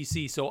on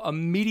PC. So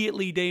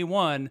immediately day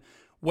one,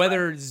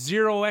 whether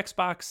zero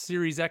Xbox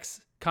Series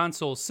X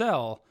consoles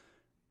sell,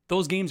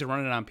 those games are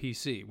running on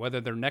PC.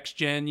 Whether they're next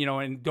gen,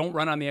 and don't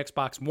run on the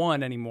Xbox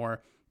One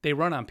anymore, they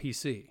run on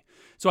PC.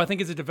 So I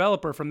think as a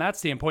developer, from that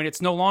standpoint,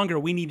 it's no longer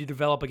we need to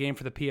develop a game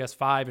for the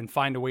PS5 and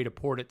find a way to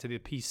port it to the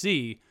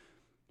PC.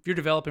 If you're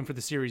developing for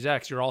the Series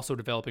X, you're also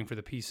developing for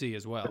the PC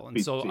as well.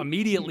 And so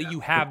immediately you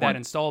have that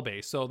install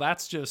base. So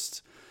that's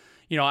just,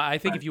 I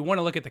think if you want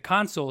to look at the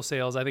console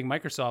sales, I think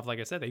Microsoft, like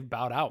I said, they've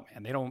bowed out,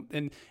 man. They don't,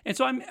 and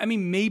so I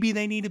mean, maybe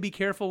they need to be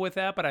careful with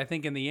that, but I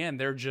think in the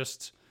end, they're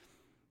just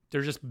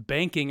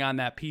banking on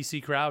that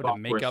PC crowd to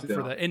make up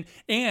for that.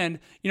 And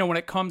when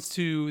it comes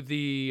to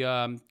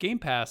the Game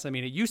Pass, I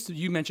mean, it used to,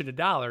 you mentioned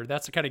 $1.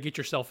 That's to kind of get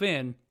yourself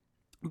in.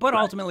 But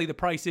ultimately, the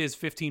price is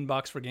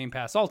 $15 for Game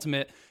Pass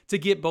Ultimate to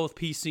get both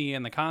PC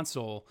and the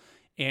console.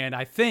 And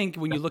I think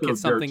when you look at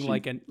something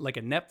like a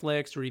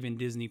Netflix or even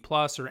Disney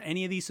Plus or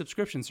any of these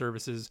subscription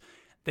services,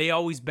 they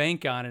always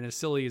bank on, and as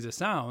silly as it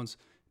sounds,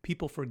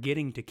 people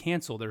forgetting to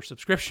cancel their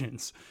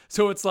subscriptions.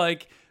 So it's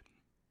like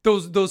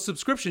those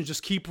subscriptions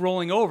just keep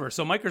rolling over.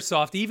 So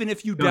Microsoft, even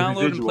if you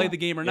download and play the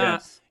game or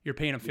not, you're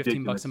paying them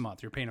 $15 a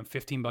month. You're paying them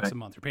 $15 a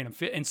month. You're paying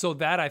them and so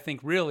that, I think,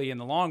 really in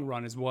the long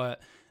run is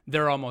what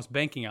they're almost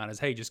banking on is,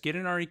 hey, just get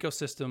in our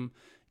ecosystem,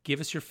 give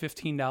us your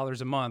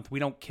 $15 a month. We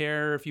don't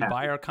care if you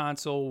buy our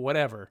console,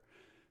 whatever.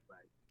 Right.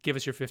 Give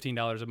us your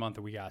 $15 a month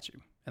and we got you.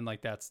 And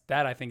like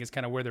that I think is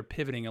kind of where they're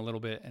pivoting a little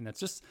bit. And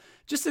it's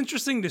just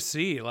interesting to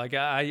see. Like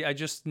I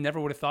just never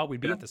would have thought we'd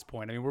be at this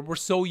point. I mean, we're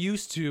so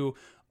used to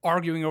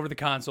arguing over the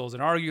consoles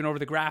and arguing over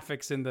the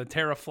graphics and the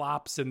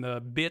teraflops and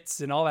the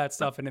bits and all that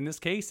stuff. And in this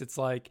case, it's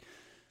like,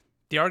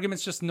 the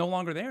argument's just no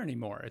longer there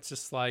anymore. It's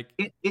just like,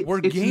 we're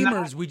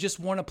gamers. We just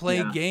want to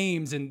play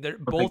games. And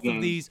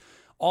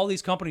all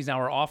these companies now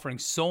are offering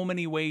so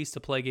many ways to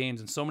play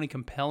games and so many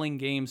compelling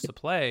games to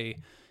play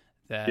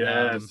that,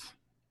 I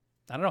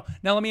don't know.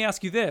 Now, let me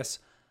ask you this.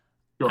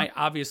 Sure.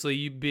 Obviously,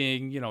 you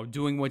being,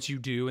 doing what you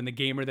do and the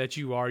gamer that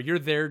you are, you're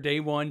there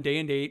day one, day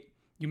and date.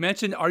 You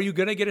mentioned, are you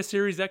going to get a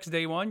Series X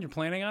day one? You're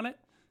planning on it?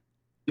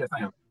 Yes,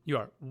 I am. You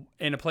are.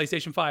 And a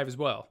PlayStation 5 as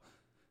well.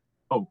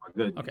 Oh, my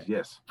goodness, okay.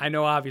 Yes. I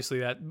know, obviously,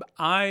 that.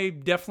 I'm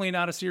definitely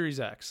not a Series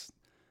X.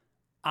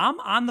 I'm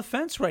on the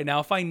fence right now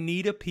if I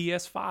need a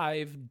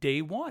PS5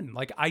 day one.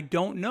 Like, I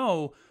don't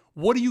know.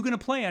 What are you going to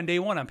play on day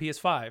one on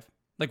PS5?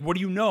 Like, what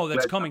do you know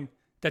that's coming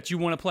that you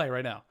want to play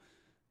right now?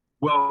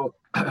 Well,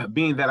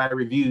 being that I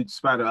reviewed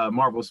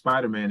Marvel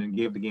Spider-Man and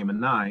gave the game a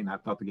 9, I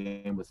thought the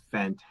game was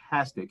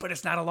fantastic. But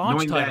it's not a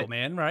launch title,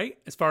 man, right?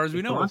 As far as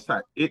we know.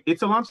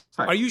 It's a launch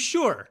title. Are you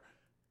sure?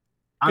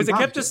 Because it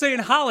kept just saying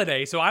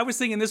holiday, so I was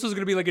thinking this was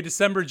going to be like a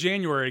December,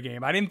 January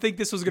game. I didn't think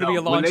this was going to be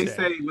a launch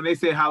day. When they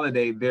say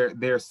holiday,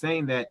 they're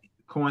saying that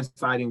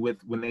coinciding with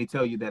when they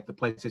tell you that the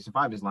PlayStation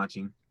 5 is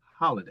launching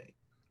holiday,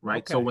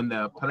 right? Okay. So when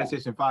the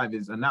PlayStation 5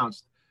 is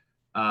announced,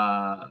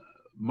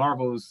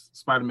 Marvel's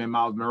Spider-Man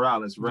Miles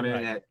Morales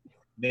running at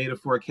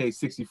native 4K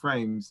 60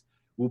 frames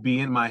will be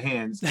in my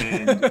hands.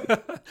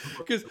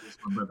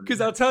 Because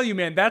I'll tell you,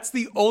 man, that's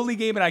the only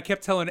game, and I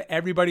kept telling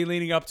everybody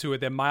leading up to it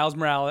that Miles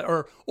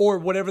Morales or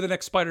whatever the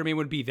next Spider-Man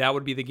would be, that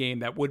would be the game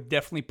that would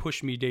definitely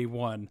push me day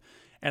one.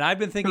 And I've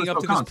been thinking up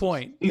to this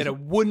point that it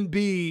wouldn't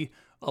be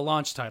a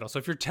launch title. So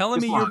if you're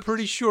telling me you're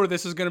pretty sure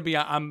this is going to be,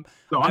 I'm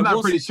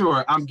not pretty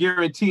sure. I'm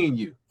guaranteeing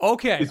you.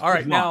 Okay. All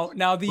right.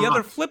 Now the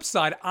other flip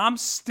side, I'm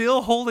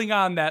still holding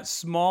on that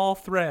small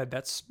thread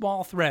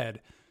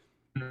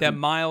that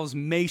Miles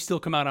may still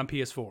come out on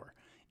PS4.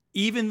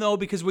 Even though,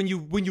 because when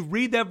you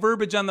read that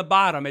verbiage on the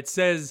bottom, it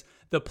says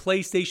the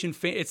PlayStation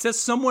it says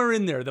somewhere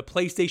in there, the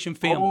PlayStation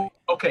family.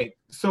 Oh, okay.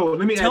 So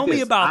let me tell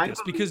me about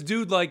this, because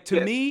dude, like, to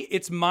me,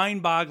 it's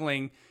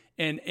mind-boggling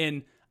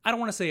and I don't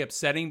want to say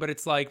upsetting, but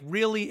it's like,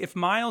 really, if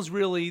Miles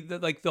really,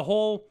 like, the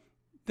whole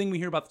thing we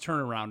hear about the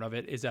turnaround of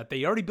it is that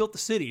they already built the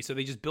city, so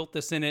they just built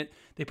this in it.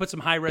 They put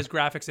some high-res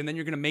graphics, and then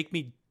you're going to make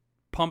me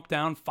pump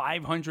down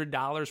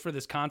 $500 for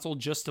this console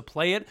just to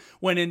play it,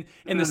 when in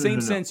the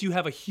same sense, you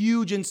have a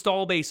huge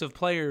install base of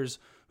players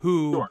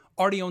who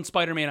already own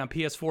Spider-Man on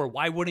PS4.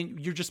 Why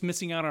wouldn't you're just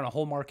missing out on a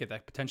whole market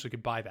that potentially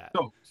could buy that?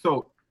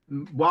 So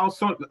while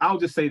I'll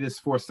just say this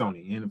for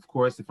Sony, and of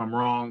course, if I'm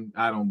wrong,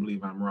 I don't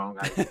believe I'm wrong.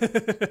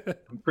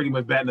 I'm pretty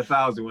much batting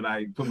 1,000 when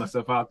I put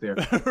myself out there.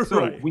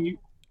 So when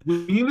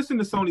you listen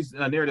to Sony's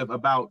narrative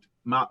about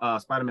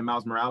Spider-Man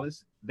Miles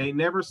Morales, they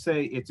never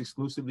say it's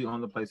exclusively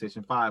on the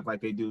PlayStation 5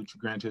 like they do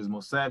Gran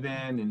Turismo 7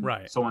 and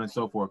so on and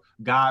so forth.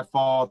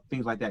 Godfall,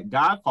 things like that.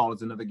 Godfall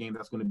is another game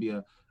that's going to be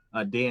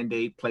a day and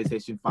date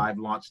PlayStation 5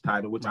 launch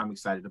title, which I'm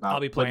excited about.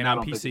 I'll be playing on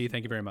PC.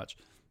 Thank you very much.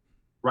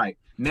 Right.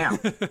 Now,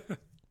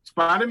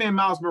 Spider-Man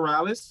Miles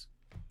Morales,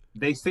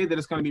 they say that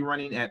it's going to be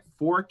running at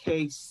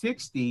 4K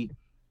 60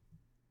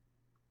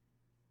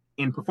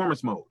 in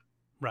performance mode.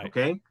 Right.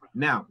 Okay.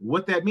 Now,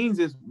 what that means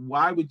is,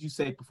 why would you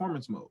say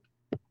performance mode?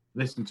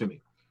 Listen to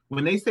me.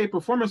 When they say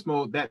performance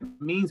mode, that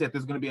means that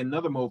there's going to be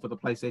another mode for the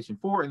PlayStation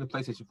 4 and the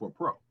PlayStation 4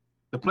 Pro.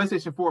 The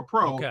PlayStation 4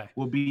 Pro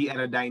will be at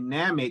a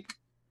dynamic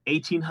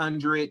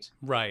 1800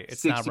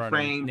 it's 60 not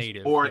frames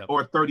native,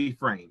 or 30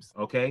 frames.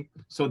 Okay.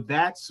 So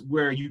that's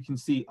where you can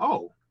see,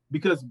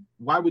 because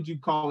why would you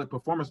call it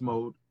performance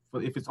mode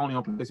if it's only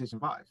on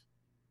PlayStation 5?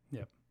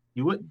 Yep.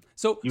 You wouldn't.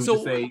 So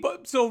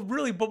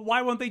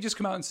why won't they just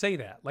come out and say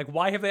that? Like,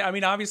 why have they? I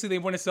mean, obviously they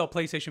want to sell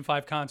PlayStation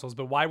 5 consoles,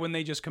 but why wouldn't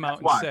they just come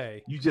out and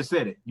say? You just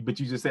said it,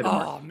 but you just said it.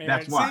 Oh man,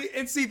 that's why.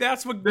 See,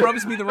 that's what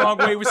rubs me the wrong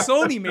way with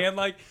Sony, man.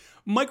 Like,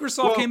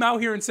 Microsoft came out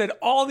here and said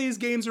all these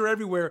games are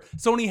everywhere.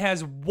 Sony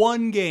has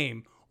one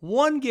game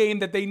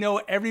that they know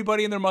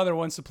everybody and their mother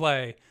wants to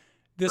play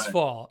this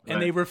fall, and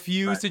they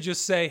refuse to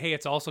just say, hey,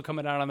 it's also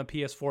coming out on the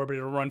PS4, but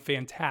it'll run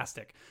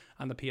fantastic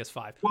on the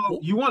PS5. Well,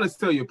 you want to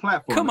sell your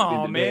platform. Come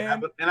on,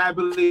 man. And I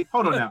believe,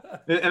 hold on now,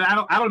 and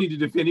I don't need to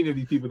defend any of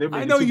these people.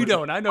 I know you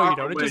don't.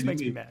 It just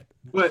makes me mad.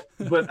 But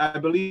I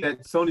believe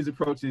that Sony's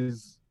approach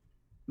is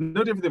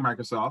no different than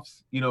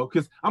Microsoft's,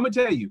 because I'm going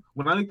to tell you,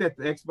 when I looked at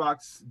the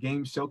Xbox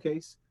Game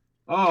Showcase,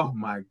 oh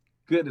my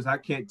goodness, I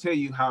can't tell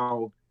you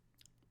how,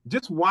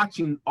 just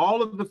watching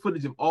all of the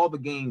footage of all the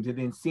games and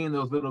then seeing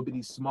those little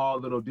bitty small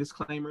little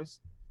disclaimers,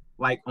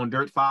 like on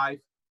Dirt 5,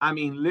 I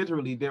mean,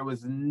 literally there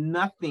was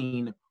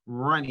nothing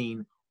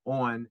running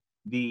on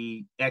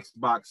the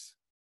Xbox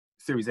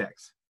Series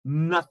X.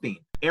 Nothing.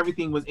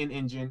 Everything was in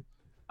engine.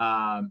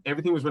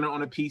 Everything was running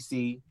on a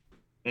PC.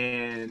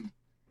 And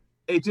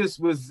it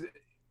just was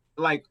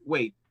like,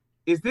 wait,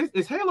 is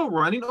Halo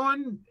running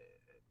on?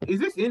 Is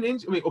this in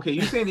engine? Wait, okay,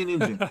 you're saying in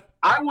engine.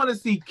 I want to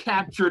see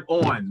captured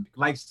on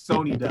like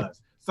Sony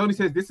does. Sony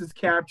says this is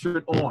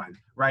captured on,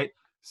 right?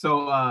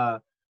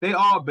 So they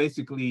all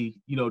basically,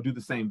 do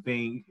the same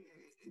thing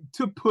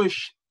to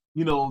push,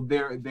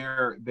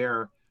 their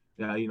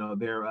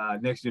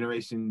next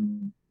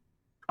generation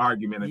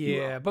argument.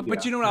 Yeah,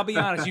 but you know what? I'll be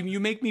honest. You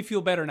make me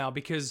feel better now,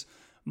 because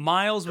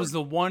Miles was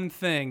the one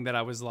thing that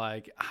I was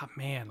like,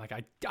 man, like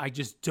I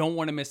just don't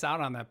want to miss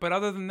out on that. But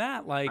other than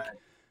that, like.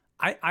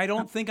 I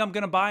don't think I'm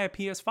going to buy a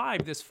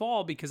PS5 this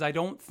fall, because I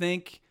don't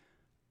think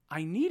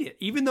I need it.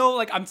 Even though,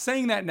 like, I'm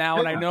saying that now,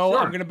 and I know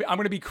I'm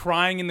going to be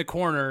crying in the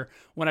corner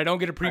when I don't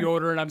get a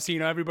pre-order and I'm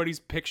seeing everybody's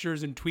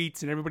pictures and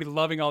tweets and everybody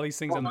loving all these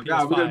things on the PS5.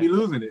 God, we're going to be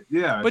losing it.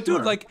 Yeah. But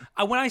dude, like,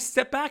 when I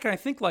step back and I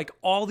think like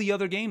all the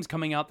other games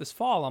coming out this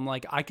fall, I'm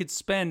like, I could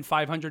spend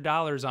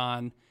 $500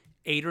 on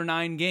 8 or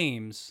 9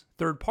 games,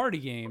 third-party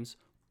games,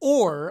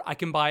 or I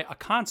can buy a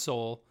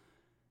console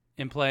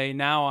and play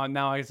now I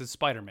guess it's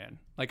Spider-Man.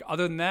 Like,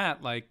 other than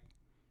that, like,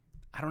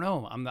 I don't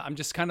know. I'm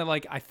just kind of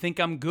like, I think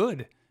I'm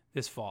good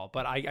this fall,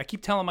 but I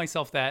keep telling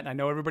myself that, and I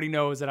know everybody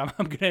knows that I'm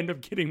going to end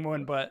up getting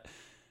one, but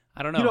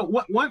I don't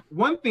know.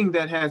 One thing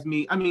that has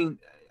me, I mean,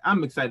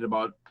 I'm excited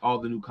about all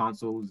the new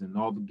consoles and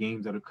all the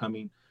games that are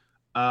coming.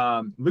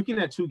 Looking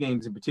at two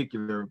games in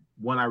particular,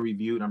 one I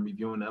reviewed, I'm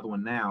reviewing the other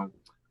one now,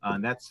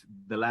 and that's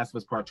The Last of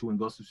Us Part 2 and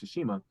Ghost of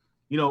Tsushima.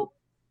 You know,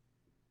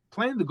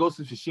 playing the Ghost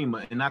of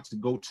Tsushima, and not to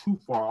go too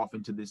far off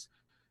into this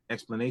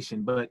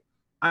explanation, but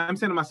I'm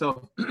saying to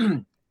myself,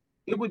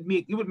 it would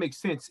make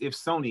sense if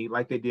Sony,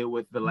 like they did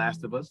with The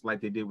Last of Us, like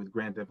they did with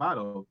Grand Theft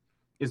Auto,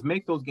 is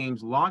make those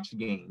games launch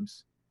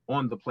games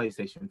on the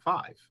PlayStation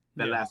 5,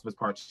 The Last of Us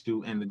Part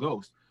 2 and The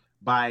Ghost,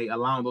 by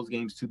allowing those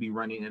games to be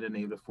running at a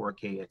native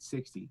 4K at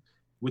 60,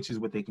 which is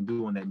what they can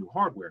do on that new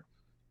hardware.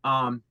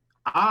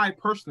 I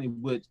personally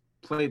would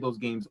play those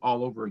games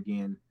all over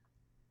again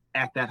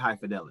at that high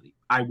fidelity.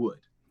 I would,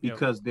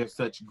 because they're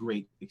such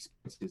great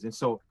experiences. And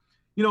so,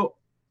 you know,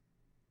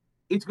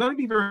 it's going to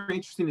be very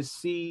interesting to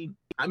see.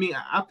 I mean,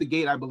 out the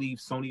gate, I believe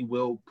Sony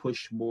will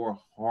push more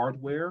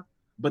hardware,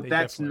 but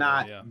that's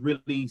not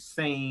really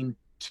saying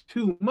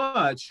too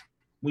much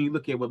when you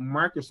look at what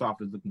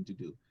Microsoft is looking to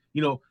do.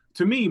 You know,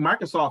 to me,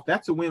 Microsoft,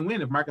 that's a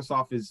win-win if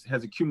Microsoft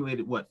has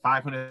accumulated,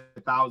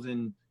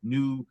 500,000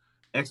 new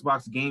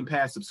Xbox Game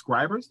Pass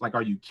subscribers. Like,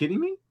 are you kidding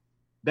me?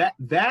 That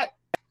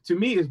to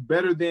me is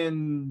better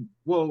than,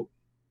 well,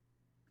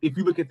 if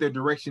you look at their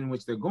direction in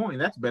which they're going,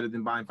 that's better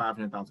than buying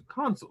 500,000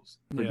 consoles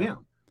for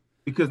them,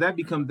 because that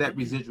becomes that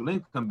residual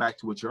income, back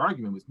to what your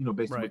argument was, you know,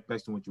 based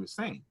on what you were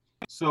saying.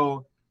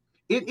 So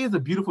it is a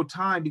beautiful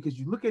time, because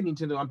you look at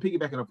Nintendo. I'm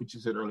piggybacking off what you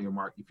said earlier,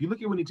 Mark. If you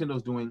look at what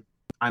Nintendo's doing,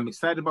 I'm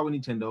excited about what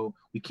Nintendo.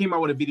 We came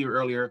out with a video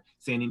earlier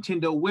saying,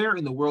 Nintendo, where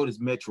in the world is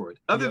Metroid?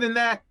 Other than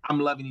that, I'm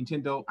loving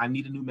Nintendo. I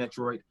need a new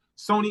Metroid.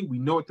 Sony, we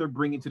know what they're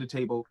bringing to the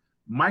table.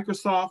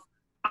 Microsoft,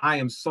 I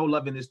am so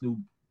loving this new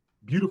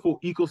beautiful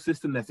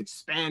ecosystem that's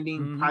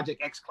expanding.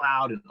 Project X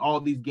Cloud and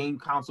all these game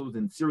consoles,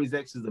 and Series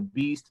X is a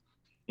beast.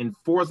 And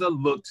Forza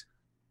looked,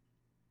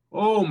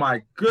 oh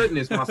my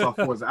goodness, when I saw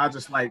Forza,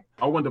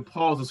 I wanted to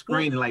pause the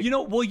screen and you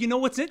know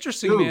what's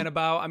interesting, man,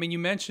 about, I mean, you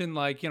mentioned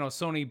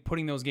Sony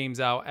putting those games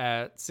out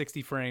at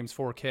 60 frames,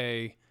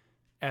 4K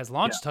as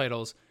launch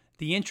titles.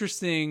 The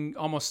interesting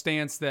almost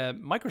stance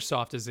that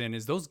Microsoft is in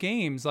is those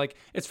games,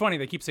 it's funny,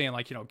 they keep saying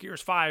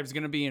Gears 5 is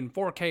going to be in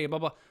 4K, blah,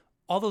 blah.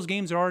 All those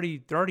games are already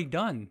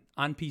done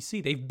on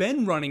PC. They've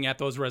been running at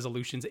those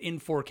resolutions in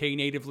 4K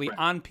natively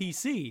on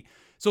PC.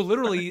 So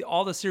literally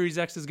all the Series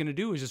X is going to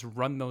do is just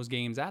run those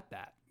games at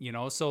that,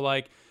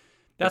 So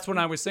that's what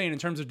I was saying in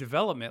terms of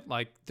development.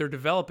 They're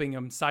developing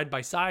them side by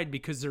side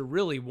because they're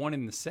really one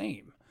and the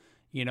same,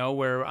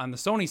 where on the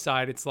Sony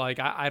side, it's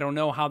I don't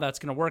know how that's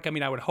going to work. I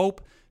mean, I would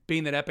hope,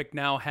 being that Epic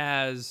now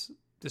has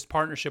this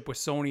partnership with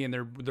Sony and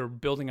they're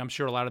building, I'm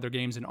sure, a lot of their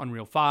games in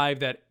Unreal 5,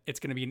 that it's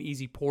going to be an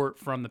easy port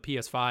from the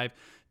PS5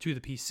 to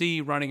the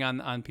PC running on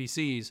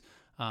PCs.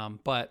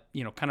 But,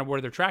 kind of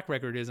where their track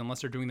record is,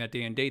 unless they're doing that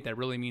day and date, that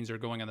really means they're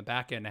going on the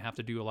back end and have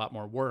to do a lot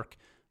more work.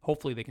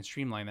 Hopefully they can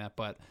streamline that.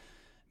 But,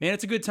 man,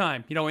 it's a good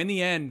time. In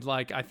the end,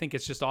 I think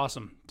it's just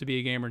awesome to be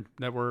a gamer,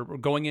 that we're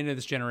going into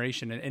this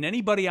generation. And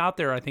anybody out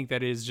there, I think,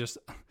 that is just,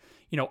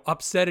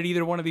 upset at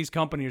either one of these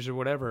companies or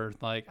whatever,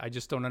 I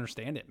just don't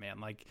understand it,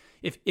 man.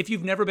 If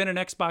you've never been an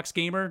Xbox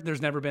gamer,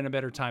 there's never been a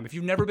better time. If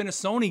you've never been a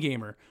Sony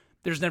gamer,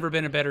 there's never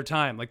been a better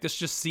time. This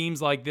just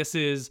seems like this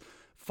is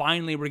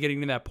finally, we're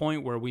getting to that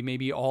point where we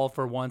maybe all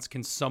for once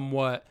can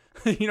somewhat,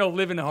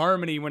 live in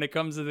harmony when it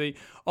comes to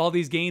all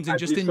these games and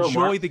just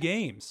enjoy the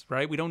games,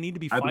 right? We don't need to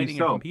be fighting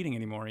and competing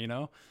anymore,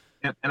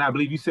 And I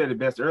believe you said it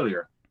best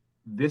earlier.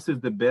 This is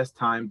the best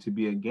time to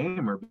be a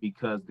gamer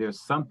because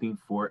there's something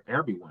for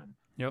everyone.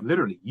 Yep.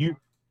 Literally,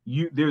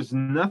 there's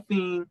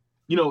nothing,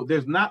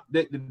 there's not,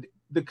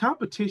 the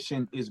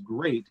competition is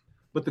great,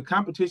 but the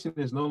competition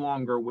is no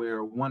longer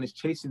where one is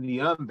chasing the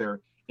other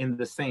in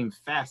the same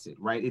facet,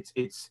 right?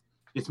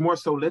 It's more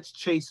so, let's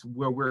chase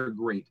where we're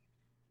great.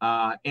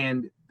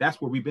 And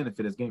that's where we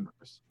benefit as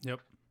gamers.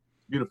 Yep.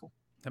 Beautiful.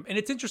 And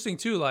it's interesting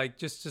too,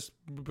 just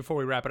before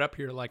we wrap it up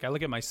here, I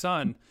look at my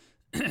son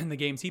and the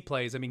games he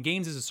plays. I mean,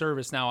 games as a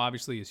service now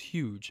obviously is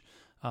huge.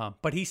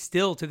 But he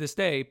still, to this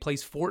day,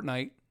 plays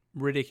Fortnite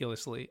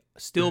ridiculously,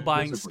 still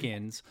buying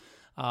skins.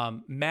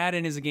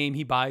 Madden is a game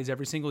he buys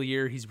every single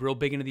year. He's real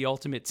big into the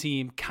Ultimate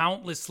Team,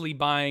 countlessly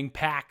buying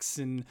packs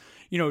and,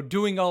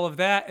 doing all of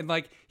that.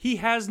 And he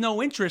has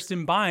no interest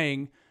in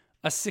buying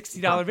a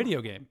 $60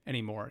 video game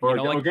anymore. Or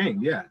a game.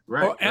 Yeah.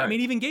 Right. I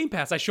mean, even Game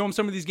Pass, I show him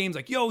some of these games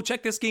yo,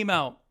 check this game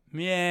out.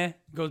 Yeah.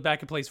 Goes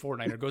back and plays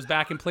Fortnite, or goes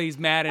back and plays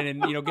Madden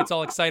and, gets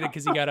all excited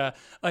because he got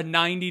a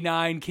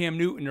 99 Cam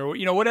Newton, or,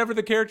 whatever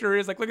the character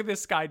is. Look at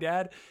this guy,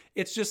 Dad.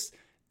 It's just,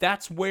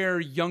 that's where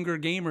younger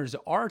gamers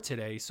are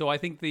today. So I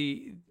think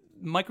the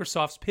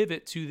Microsoft's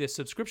pivot to this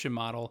subscription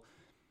model,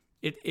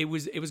 it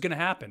was going to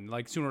happen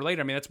sooner or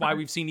later. I mean, that's why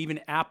we've seen even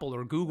Apple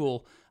or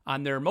Google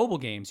on their mobile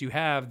games. You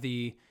have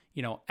the,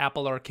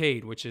 Apple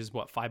Arcade, which is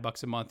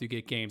 $5 a month, you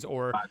get games,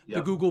 or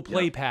the Google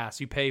Play Pass,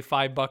 you pay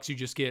 $5, you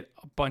just get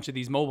a bunch of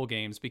these mobile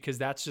games, because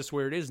that's just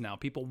where it is now.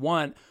 People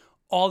want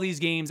all these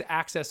games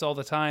access all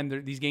the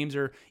time. These games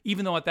are,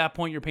 even though at that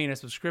point you're paying a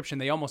subscription,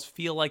 they almost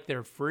feel like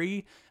they're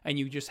free, and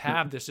you just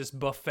have this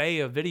buffet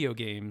of video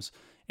games.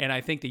 And I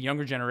think the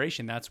younger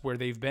generation, that's where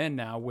they've been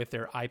now with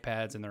their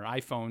iPads and their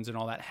iPhones and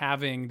all that,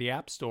 having the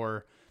App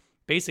Store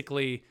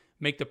basically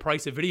make the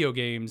price of video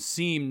games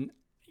seem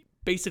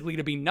basically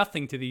to be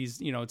nothing to these,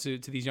 to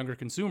these younger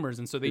consumers.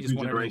 And so they just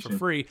want everything for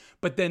free.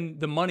 But then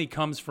the money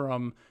comes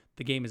from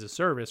the game as a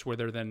service, where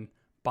they're then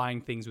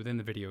buying things within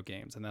the video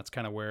games. And that's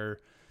kind of where,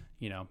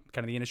 kind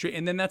of the industry.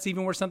 And then that's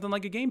even where something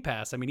like a Game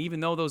Pass. I mean, even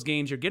though those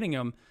games, you're getting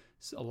them,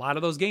 a lot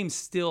of those games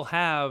still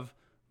have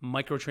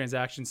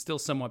microtransactions still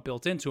somewhat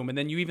built into them. And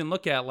then you even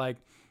look at, like,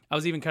 I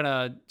was even kind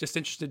of just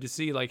interested to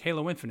see, like,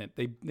 Halo Infinite.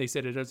 They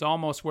said it is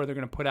almost where they're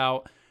going to put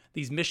out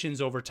these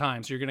missions over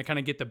time. So you're going to kind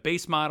of get the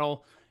base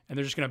model, and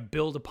they're just going to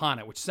build upon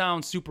it, which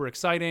sounds super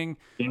exciting.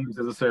 Games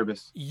as a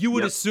service. You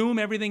would assume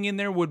everything in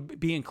there would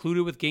be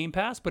included with Game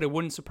Pass, but it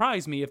wouldn't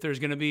surprise me if there's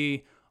going to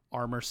be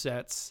armor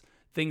sets,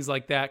 things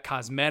like that,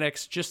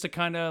 cosmetics, just to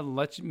kind of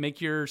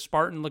make your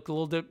Spartan look a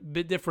little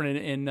bit different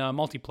in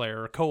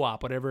multiplayer or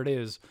co-op, whatever it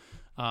is.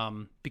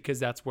 Because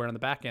that's where on the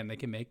back end they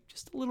can make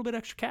just a little bit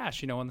extra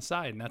cash, on the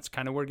side. And that's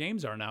kind of where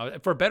games are now.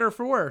 For better or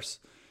for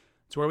worse,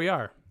 it's where we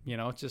are.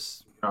 It's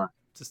just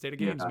it's the state of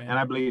games, man. And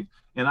I believe,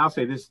 and I'll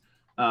say this,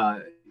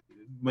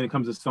 when it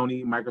comes to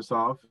Sony,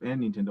 Microsoft,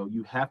 and Nintendo,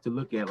 you have to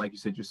look at, like you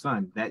said, your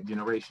son, that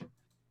generation.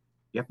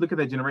 You have to look at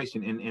that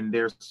generation and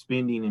their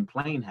spending and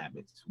playing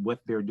habits, what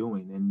they're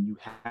doing. And you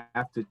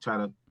have to try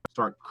to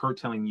start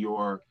curtailing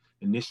your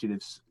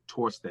initiatives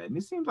towards that. And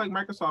it seems like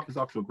Microsoft is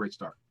off to a great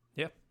start.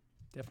 Yeah,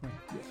 definitely.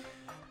 Yeah.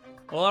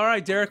 Well, all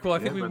right, Derrick. Well, I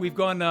think we've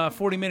gone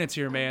 40 minutes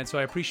here, man. So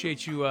I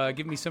appreciate you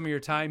giving me some of your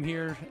time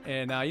here.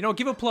 And,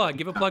 give a plug.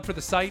 Give a plug for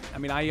the site. I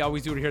mean, I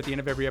always do it here at the end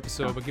of every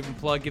episode, but give a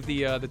plug. Give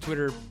the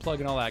Twitter plug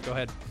and all that. Go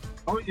ahead.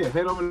 Oh, yeah.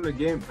 Head over to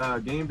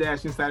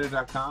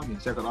game-insider.com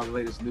and check out all the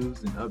latest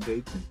news and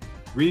updates and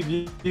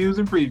reviews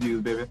and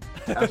previews, baby.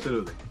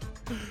 Absolutely.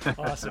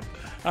 Awesome.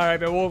 All right,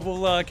 man.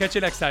 We'll catch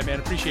you next time, man.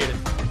 Appreciate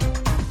it.